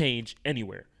doesn't change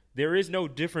anywhere. There is no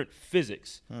different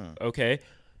physics. Okay.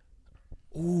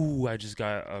 Ooh, I just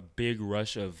got a big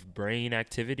rush of brain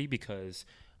activity because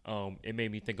it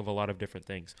made me think of a lot of different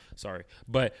things. Sorry.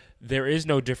 But there is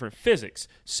no different physics.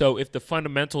 So if the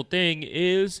fundamental thing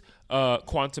is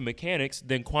quantum mechanics,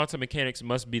 then quantum mechanics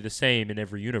must be the same in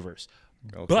every universe.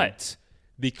 Okay. But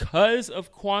because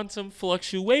of quantum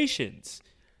fluctuations,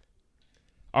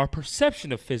 our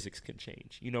perception of physics can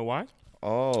change. You know why?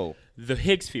 Oh. The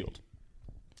Higgs field.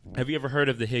 Have you ever heard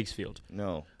of the Higgs field?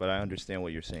 No, but I understand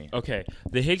what you're saying. Okay.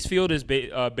 The Higgs field is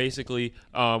basically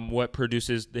what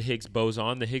produces the Higgs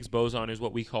boson. The Higgs boson is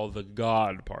what we call the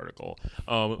God particle.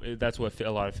 That's what a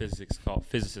lot of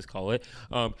physicists call it.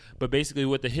 But basically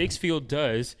what the Higgs field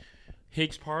does,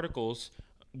 Higgs particles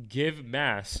give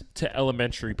mass to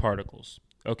elementary particles.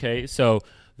 Okay? So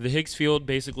the Higgs field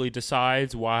basically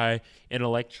decides why an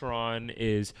electron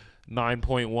is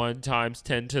 9.1 times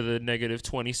 10 to the negative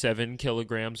 27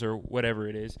 kilograms or whatever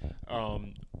it is.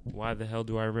 Why the hell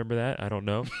do I remember that? I don't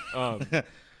know.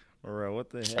 Or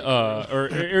what the heck?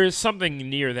 Or something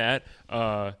near that.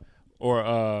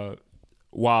 Or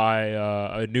why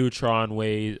a neutron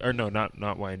weighs, or no,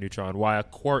 not why a neutron, why a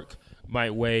quark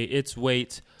might weigh its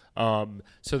weight.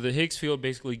 So the Higgs field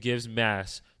basically gives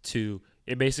mass to,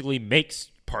 it basically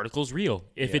makes particles real.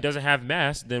 If it doesn't have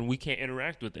mass, then we can't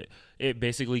interact with it. It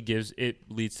basically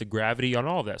leads to gravity on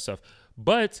all of that stuff.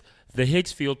 But the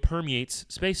Higgs field permeates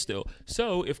space still.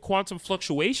 So if quantum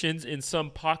fluctuations in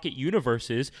some pocket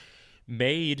universes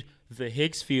made the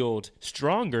Higgs field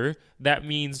stronger, that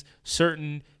means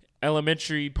certain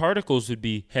elementary particles would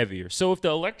be heavier. So if the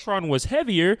electron was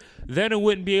heavier, then it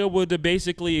wouldn't be able to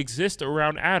basically exist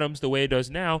around atoms the way it does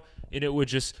now, and it would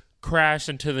just crash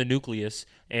into the nucleus,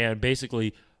 and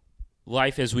basically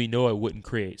life as we know it wouldn't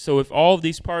create. So if all of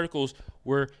these particles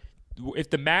if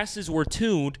the masses were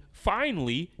tuned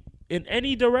finely in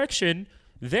any direction,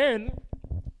 then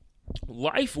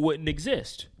life wouldn't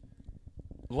exist.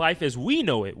 Life as we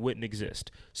know it wouldn't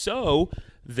exist. So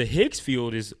the Higgs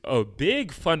field is a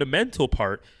big fundamental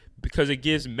part because it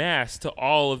gives mass to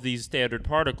all of these standard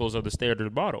particles of the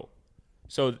standard model.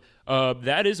 So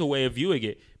that is a way of viewing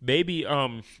it. Maybe,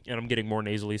 and I'm getting more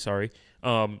nasally, sorry.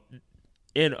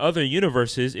 In other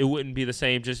universes, it wouldn't be the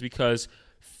same just because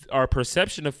our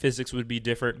perception of physics would be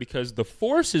different because the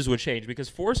forces would change, because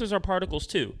forces are particles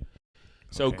too.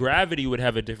 So gravity would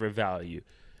have a different value.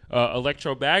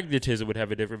 Electromagnetism would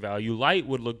have a different value. Light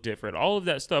would look different. All of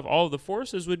that stuff, all of the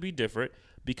forces would be different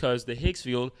because the Higgs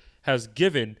field has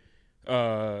given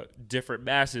different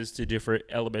masses to different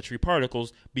elementary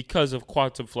particles because of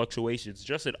quantum fluctuations.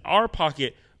 Just in our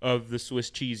pocket of the Swiss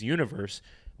cheese universe,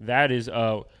 that is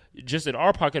just in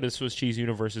our pocket of the Swiss cheese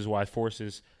universe is why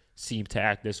forces seem to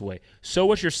act this way. So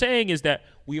what you're saying is that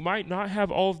we might not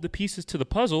have all of the pieces to the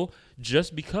puzzle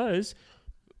just because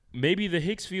maybe the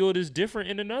Higgs field is different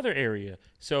in another area.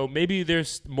 So maybe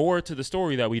there's more to the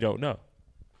story that we don't know.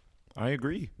 I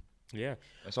agree. Yeah.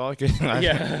 That's all I can.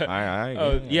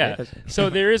 Yeah. So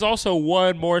there is also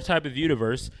one more type of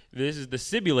universe. This is the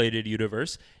simulated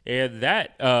universe. And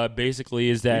that basically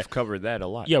is that. We've covered that a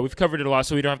lot. Yeah, we've covered it a lot,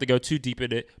 so we don't have to go too deep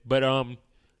in it. But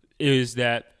is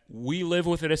that we live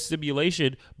within a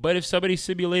simulation, but if somebody's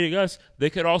simulating us, they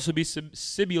could also be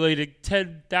simulating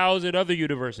 10,000 other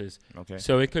universes. Okay.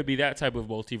 So it could be that type of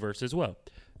multiverse as well.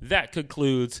 That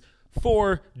concludes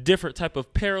 4 different type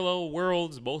of parallel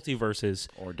worlds multiverses.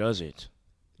 Or does it?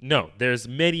 No, there's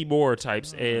many more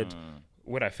types, and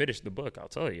when I finish the book, I'll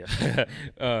tell you.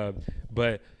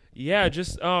 But yeah,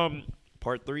 just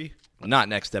Part 3? Not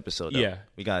next episode, though. Yeah.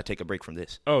 We got to take a break from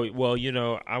this. Oh, well,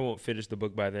 I won't finish the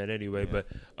book by then anyway, but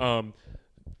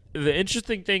the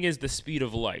interesting thing is the speed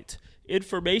of light.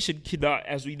 Information cannot,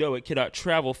 as we know it, cannot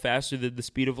travel faster than the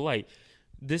speed of light.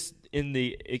 This in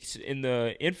the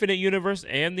infinite universe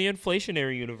and the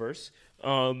inflationary universe,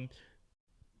 the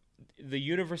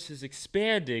universe is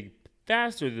expanding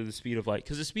faster than the speed of light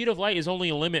because the speed of light is only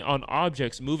a limit on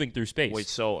objects moving through space. Wait,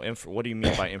 so what do you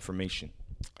mean by information?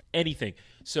 Anything.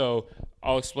 So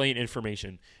I'll explain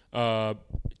information.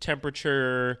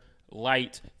 Temperature,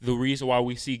 light. The reason why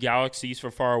we see galaxies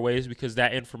from far away is because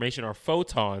that information are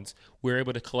photons. We're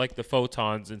able to collect the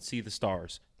photons and see the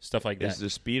stars, stuff like that. Is the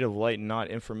speed of light not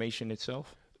information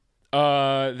itself?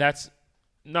 That's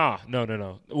no.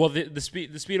 Well, the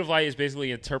speed of light is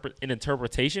basically an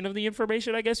interpretation of the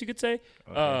information, I guess you could say.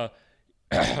 Okay.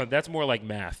 That's more like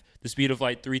math. The speed of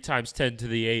light 3 times 10 to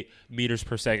the 8 meters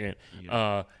per second.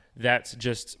 Yeah. That's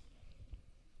just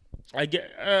I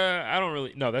get. I don't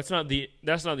really. No, that's not the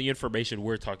information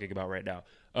we're talking about right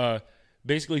now.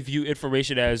 Basically, view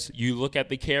information as you look at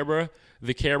the camera.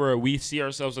 The camera, we see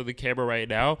ourselves on the camera right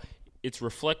now. It's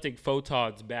reflecting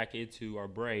photons back into our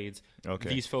brains. Okay.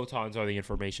 These photons are the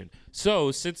information.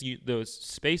 So, since the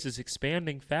space is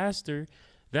expanding faster,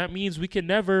 that means we can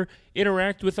never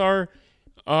interact with our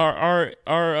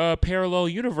parallel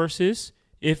universes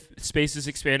if space is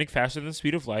expanding faster than the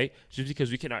speed of light, just because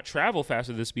we cannot travel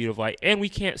faster than the speed of light, and we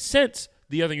can't sense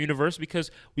the other universe because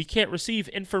we can't receive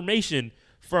information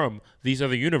from these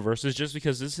other universes just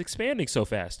because it's expanding so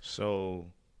fast. So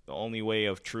the only way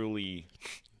of truly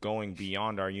going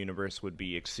beyond our universe would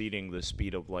be exceeding the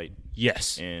speed of light.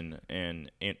 Yes. In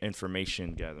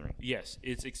information gathering. Yes.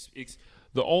 It's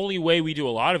the only way we do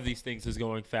a lot of these things is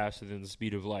going faster than the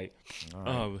speed of light.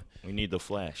 Right. We need the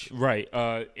Flash. Right.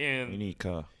 And we need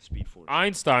Speed Force.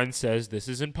 Einstein says this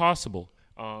is impossible.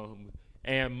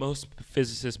 And most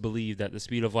physicists believe that the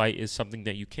speed of light is something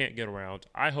that you can't get around.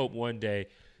 I hope one day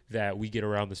that we get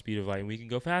around the speed of light and we can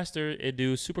go faster and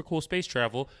do super cool space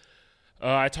travel.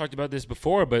 I talked about this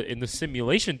before, but in the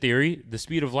simulation theory, the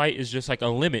speed of light is just like a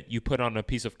limit you put on a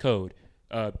piece of code,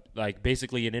 like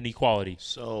basically an inequality.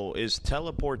 So is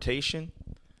teleportation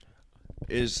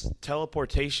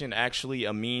actually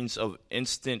a means of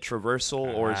instant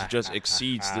traversal, or it just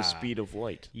exceeds the speed of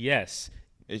light? Yes.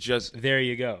 It's just there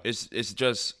you go. It's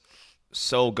just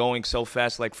going so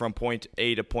fast, like from point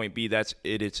A to point B.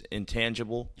 It's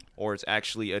intangible, or it's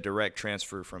actually a direct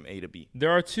transfer from A to B. There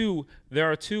are two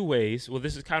ways. Well,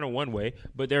 this is kind of one way,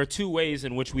 but there are two ways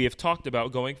in which we have talked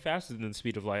about going faster than the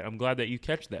speed of light. I'm glad that you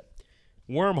catch that.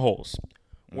 Wormholes.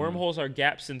 Wormholes are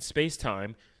gaps in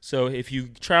space-time. So if you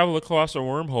travel across a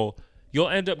wormhole, you'll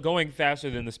end up going faster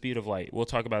than the speed of light. We'll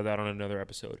talk about that on another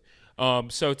episode.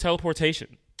 So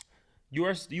teleportation. You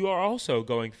are also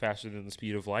going faster than the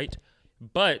speed of light,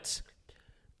 but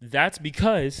that's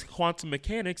because quantum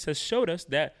mechanics has showed us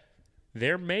that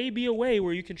there may be a way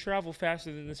where you can travel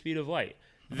faster than the speed of light.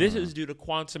 This is due to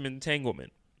quantum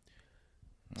entanglement.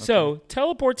 Okay. So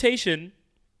teleportation,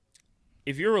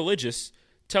 if you're religious,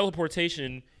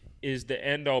 teleportation is the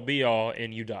end-all be-all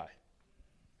and you die.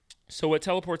 So what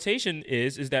teleportation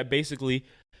is that basically,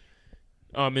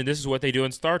 and this is what they do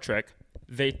in Star Trek,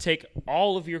 they take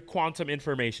all of your quantum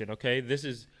information, okay? This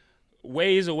is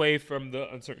ways away from the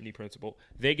uncertainty principle.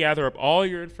 They gather up all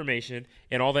your information,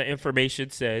 and all that information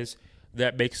says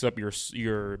that makes up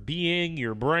your being,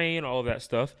 your brain, all of that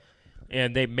stuff,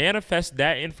 and they manifest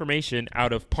that information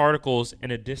out of particles in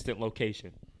a distant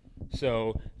location.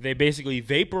 So they basically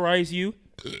vaporize you,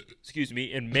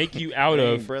 and make you out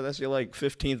of. Bro, that's your like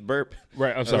 15th burp.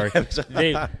 Right, I'm sorry.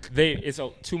 It's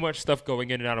too much stuff going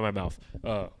in and out of my mouth.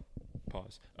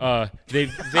 Pause.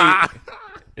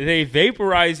 They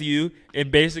vaporize you and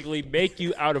basically make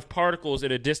you out of particles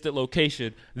in a distant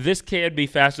location. This can be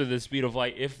faster than the speed of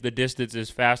light if the distance is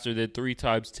faster than 3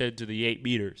 times 10 to the 8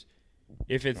 meters.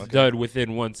 If it's done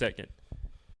within 1 second.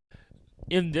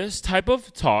 And this type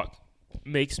of talk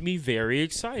makes me very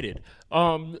excited.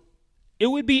 It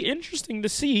would be interesting to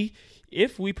see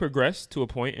if we progress to a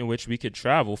point in which we could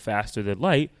travel faster than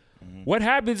light. What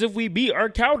happens if we beat our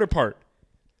counterpart?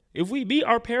 If we beat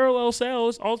our parallel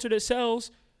cells, alternate cells,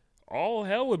 all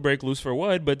hell would break loose for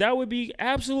one, but that would be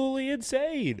absolutely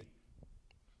insane.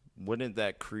 Wouldn't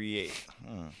that create...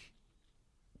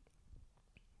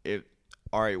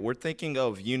 All right, we're thinking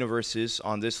of universes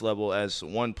on this level as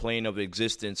one plane of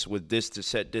existence with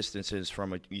set distances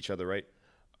from each other, right?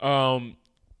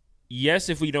 Yes,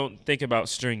 if we don't think about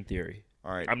string theory.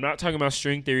 All right. I'm not talking about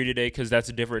string theory today because that's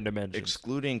a different dimension.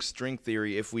 Excluding string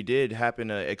theory, if we did happen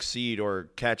to exceed or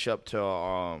catch up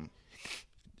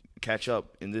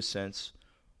in this sense,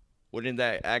 wouldn't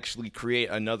that actually create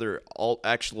another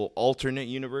actual alternate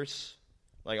universe,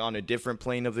 like on a different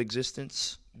plane of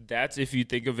existence? That's if you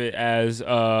think of it as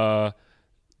so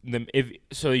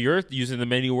you're using the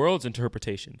many worlds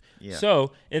interpretation. Yeah.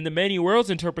 So in the many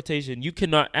worlds interpretation, you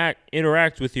cannot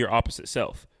interact with your opposite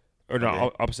self. Or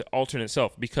not opposite, alternate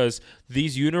self, because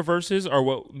these universes are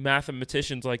what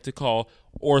mathematicians like to call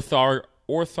orthogonal.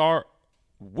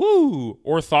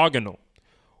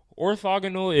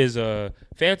 Orthogonal is a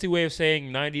fancy way of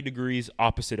saying 90 degrees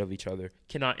opposite of each other,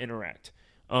 cannot interact.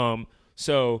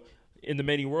 So in the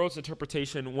many worlds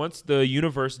interpretation, once the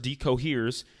universe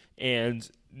decoheres and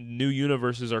new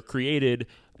universes are created,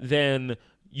 then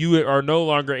you are no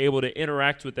longer able to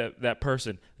interact with that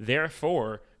person.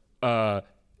 Therefore,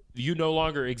 you no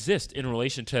longer exist in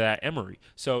relation to that emery.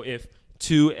 So if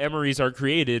 2 emeries are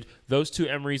created, those 2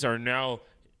 emeries are now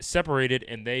separated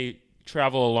and they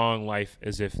travel along life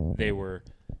as if they were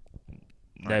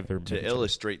Never. To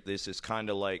illustrate this, it's kind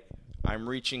of like I'm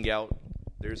reaching out.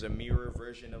 There's a mirror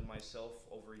version of myself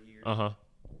over here.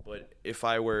 But if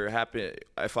I were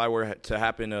to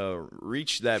happen to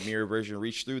reach that mirror version,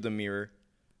 reach through the mirror,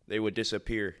 they would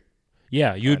disappear.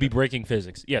 Yeah, you would be breaking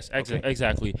physics. Yes, Okay.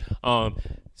 exactly.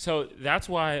 So that's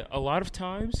why a lot of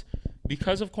times,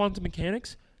 because of quantum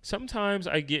mechanics, sometimes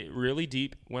I get really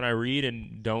deep when I read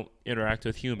and don't interact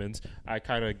with humans. I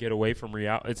kind of get away from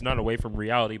reality. It's not away from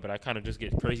reality, but I kind of just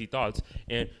get crazy thoughts.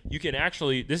 And you can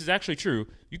actually, this is actually true,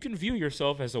 you can view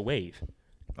yourself as a wave.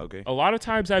 Okay. A lot of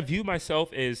times I view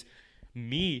myself as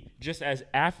me just as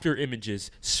after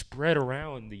images spread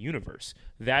around the universe.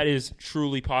 That is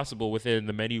truly possible within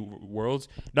the many worlds.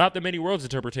 Not the many worlds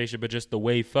interpretation, but just the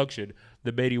wave function.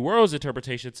 The many worlds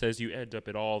interpretation says you end up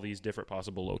at all these different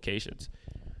possible locations.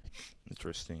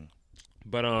 Interesting.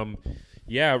 But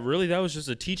yeah, really that was just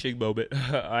a teaching moment.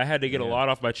 I had to get a lot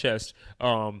off my chest.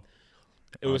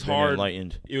 It was hard.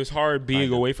 Enlightened. It was hard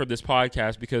being away from this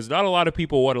podcast because not a lot of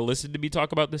people want to listen to me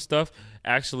talk about this stuff.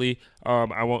 Actually,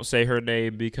 I won't say her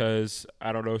name because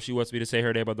I don't know if she wants me to say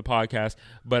her name on the podcast.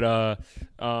 But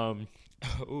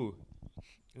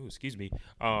excuse me.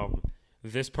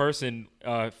 This person,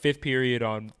 fifth period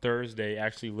on Thursday,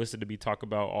 actually listened to me talk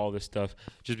about all this stuff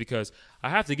just because I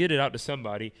have to get it out to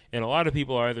somebody, and a lot of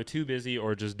people are either too busy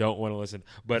or just don't want to listen.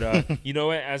 But you know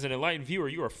what? As an enlightened viewer,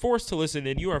 you are forced to listen,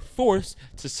 and you are forced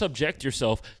to subject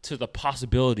yourself to the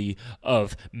possibility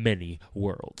of many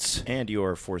worlds. And you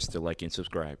are forced to like and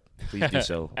subscribe. Please do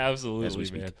so.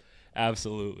 Absolutely, man.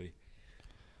 Absolutely.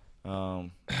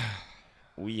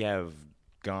 We have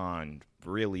gone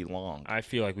really long. I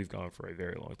feel like we've gone for a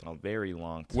very long time. A very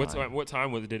long time. What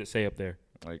time did it say up there?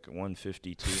 Like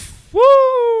 1:52.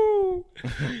 Woo!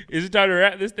 Is it time to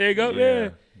wrap this thing up,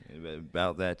 man?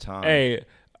 About that time. Hey,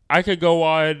 I could go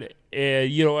on, and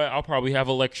you know what? I'll probably have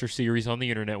a lecture series on the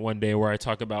internet one day where I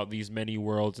talk about these many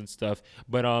worlds and stuff.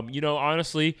 But you know,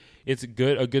 honestly, it's a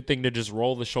good thing to just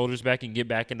roll the shoulders back and get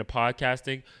back into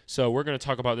podcasting. So we're gonna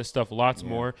talk about this stuff lots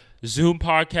more. Zoom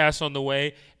podcast on the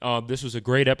way. This was a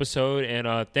great episode,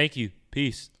 and thank you.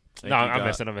 Peace. I'm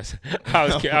messing.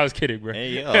 I was kidding, bro.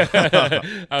 Hey, yo.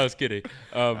 I was kidding.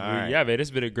 Right. Yeah, man,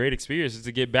 it's been a great experience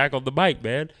to get back on the mic,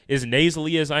 man. As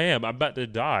nasally as I am, I'm about to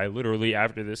die literally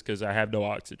after this because I have no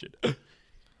oxygen.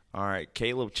 All right,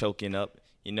 Caleb choking up.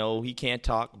 You know, he can't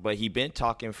talk, but he been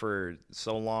talking for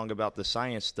so long about the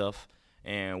science stuff,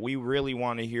 and we really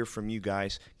want to hear from you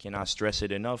guys. Cannot stress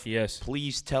it enough. Yes.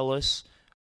 Please tell us.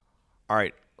 All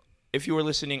right, if you were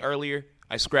listening earlier,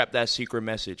 I scrapped that secret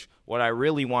message. What I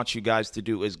really want you guys to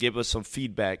do is give us some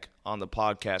feedback on the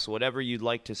podcast. Whatever you'd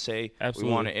like to say, Absolutely.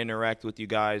 We want to interact with you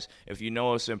guys. If you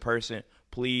know us in person,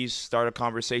 please start a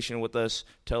conversation with us.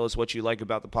 Tell us what you like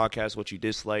about the podcast, what you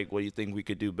dislike, what you think we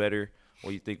could do better,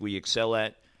 what you think we excel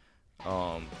at.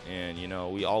 And, you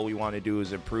know, all we want to do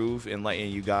is improve, enlighten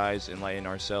you guys, enlighten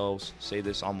ourselves. Say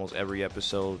this almost every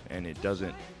episode, and it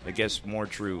gets more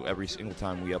true every single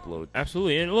time we upload.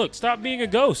 Absolutely. And look, stop being a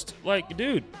ghost. Like,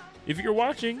 dude, if you're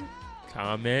watching,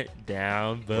 comment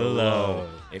down below.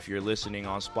 If you're listening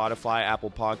on Spotify,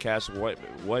 Apple Podcasts,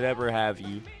 whatever have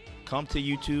you, come to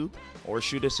YouTube or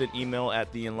shoot us an email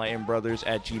at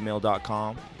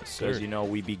theenlightenedbrothers@gmail.com. Yes, sir. Because, you know,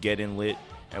 we be getting lit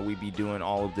and we be doing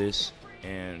all of this,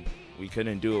 and we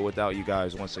couldn't do it without you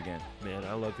guys once again. Man,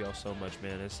 I love y'all so much,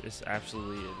 man. It's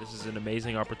absolutely, this is an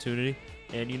amazing opportunity.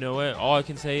 And you know what? All I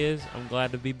can say is I'm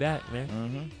glad to be back,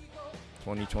 man.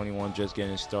 2021 just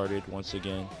getting started once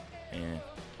again, and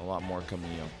a lot more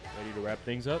coming up. Ready to wrap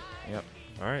things up? Yep.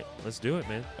 All right, let's do it,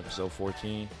 man. Episode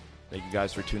 14. Thank you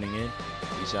guys for tuning in.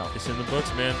 Peace out. It's in the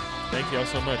books, man. Thank y'all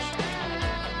so much.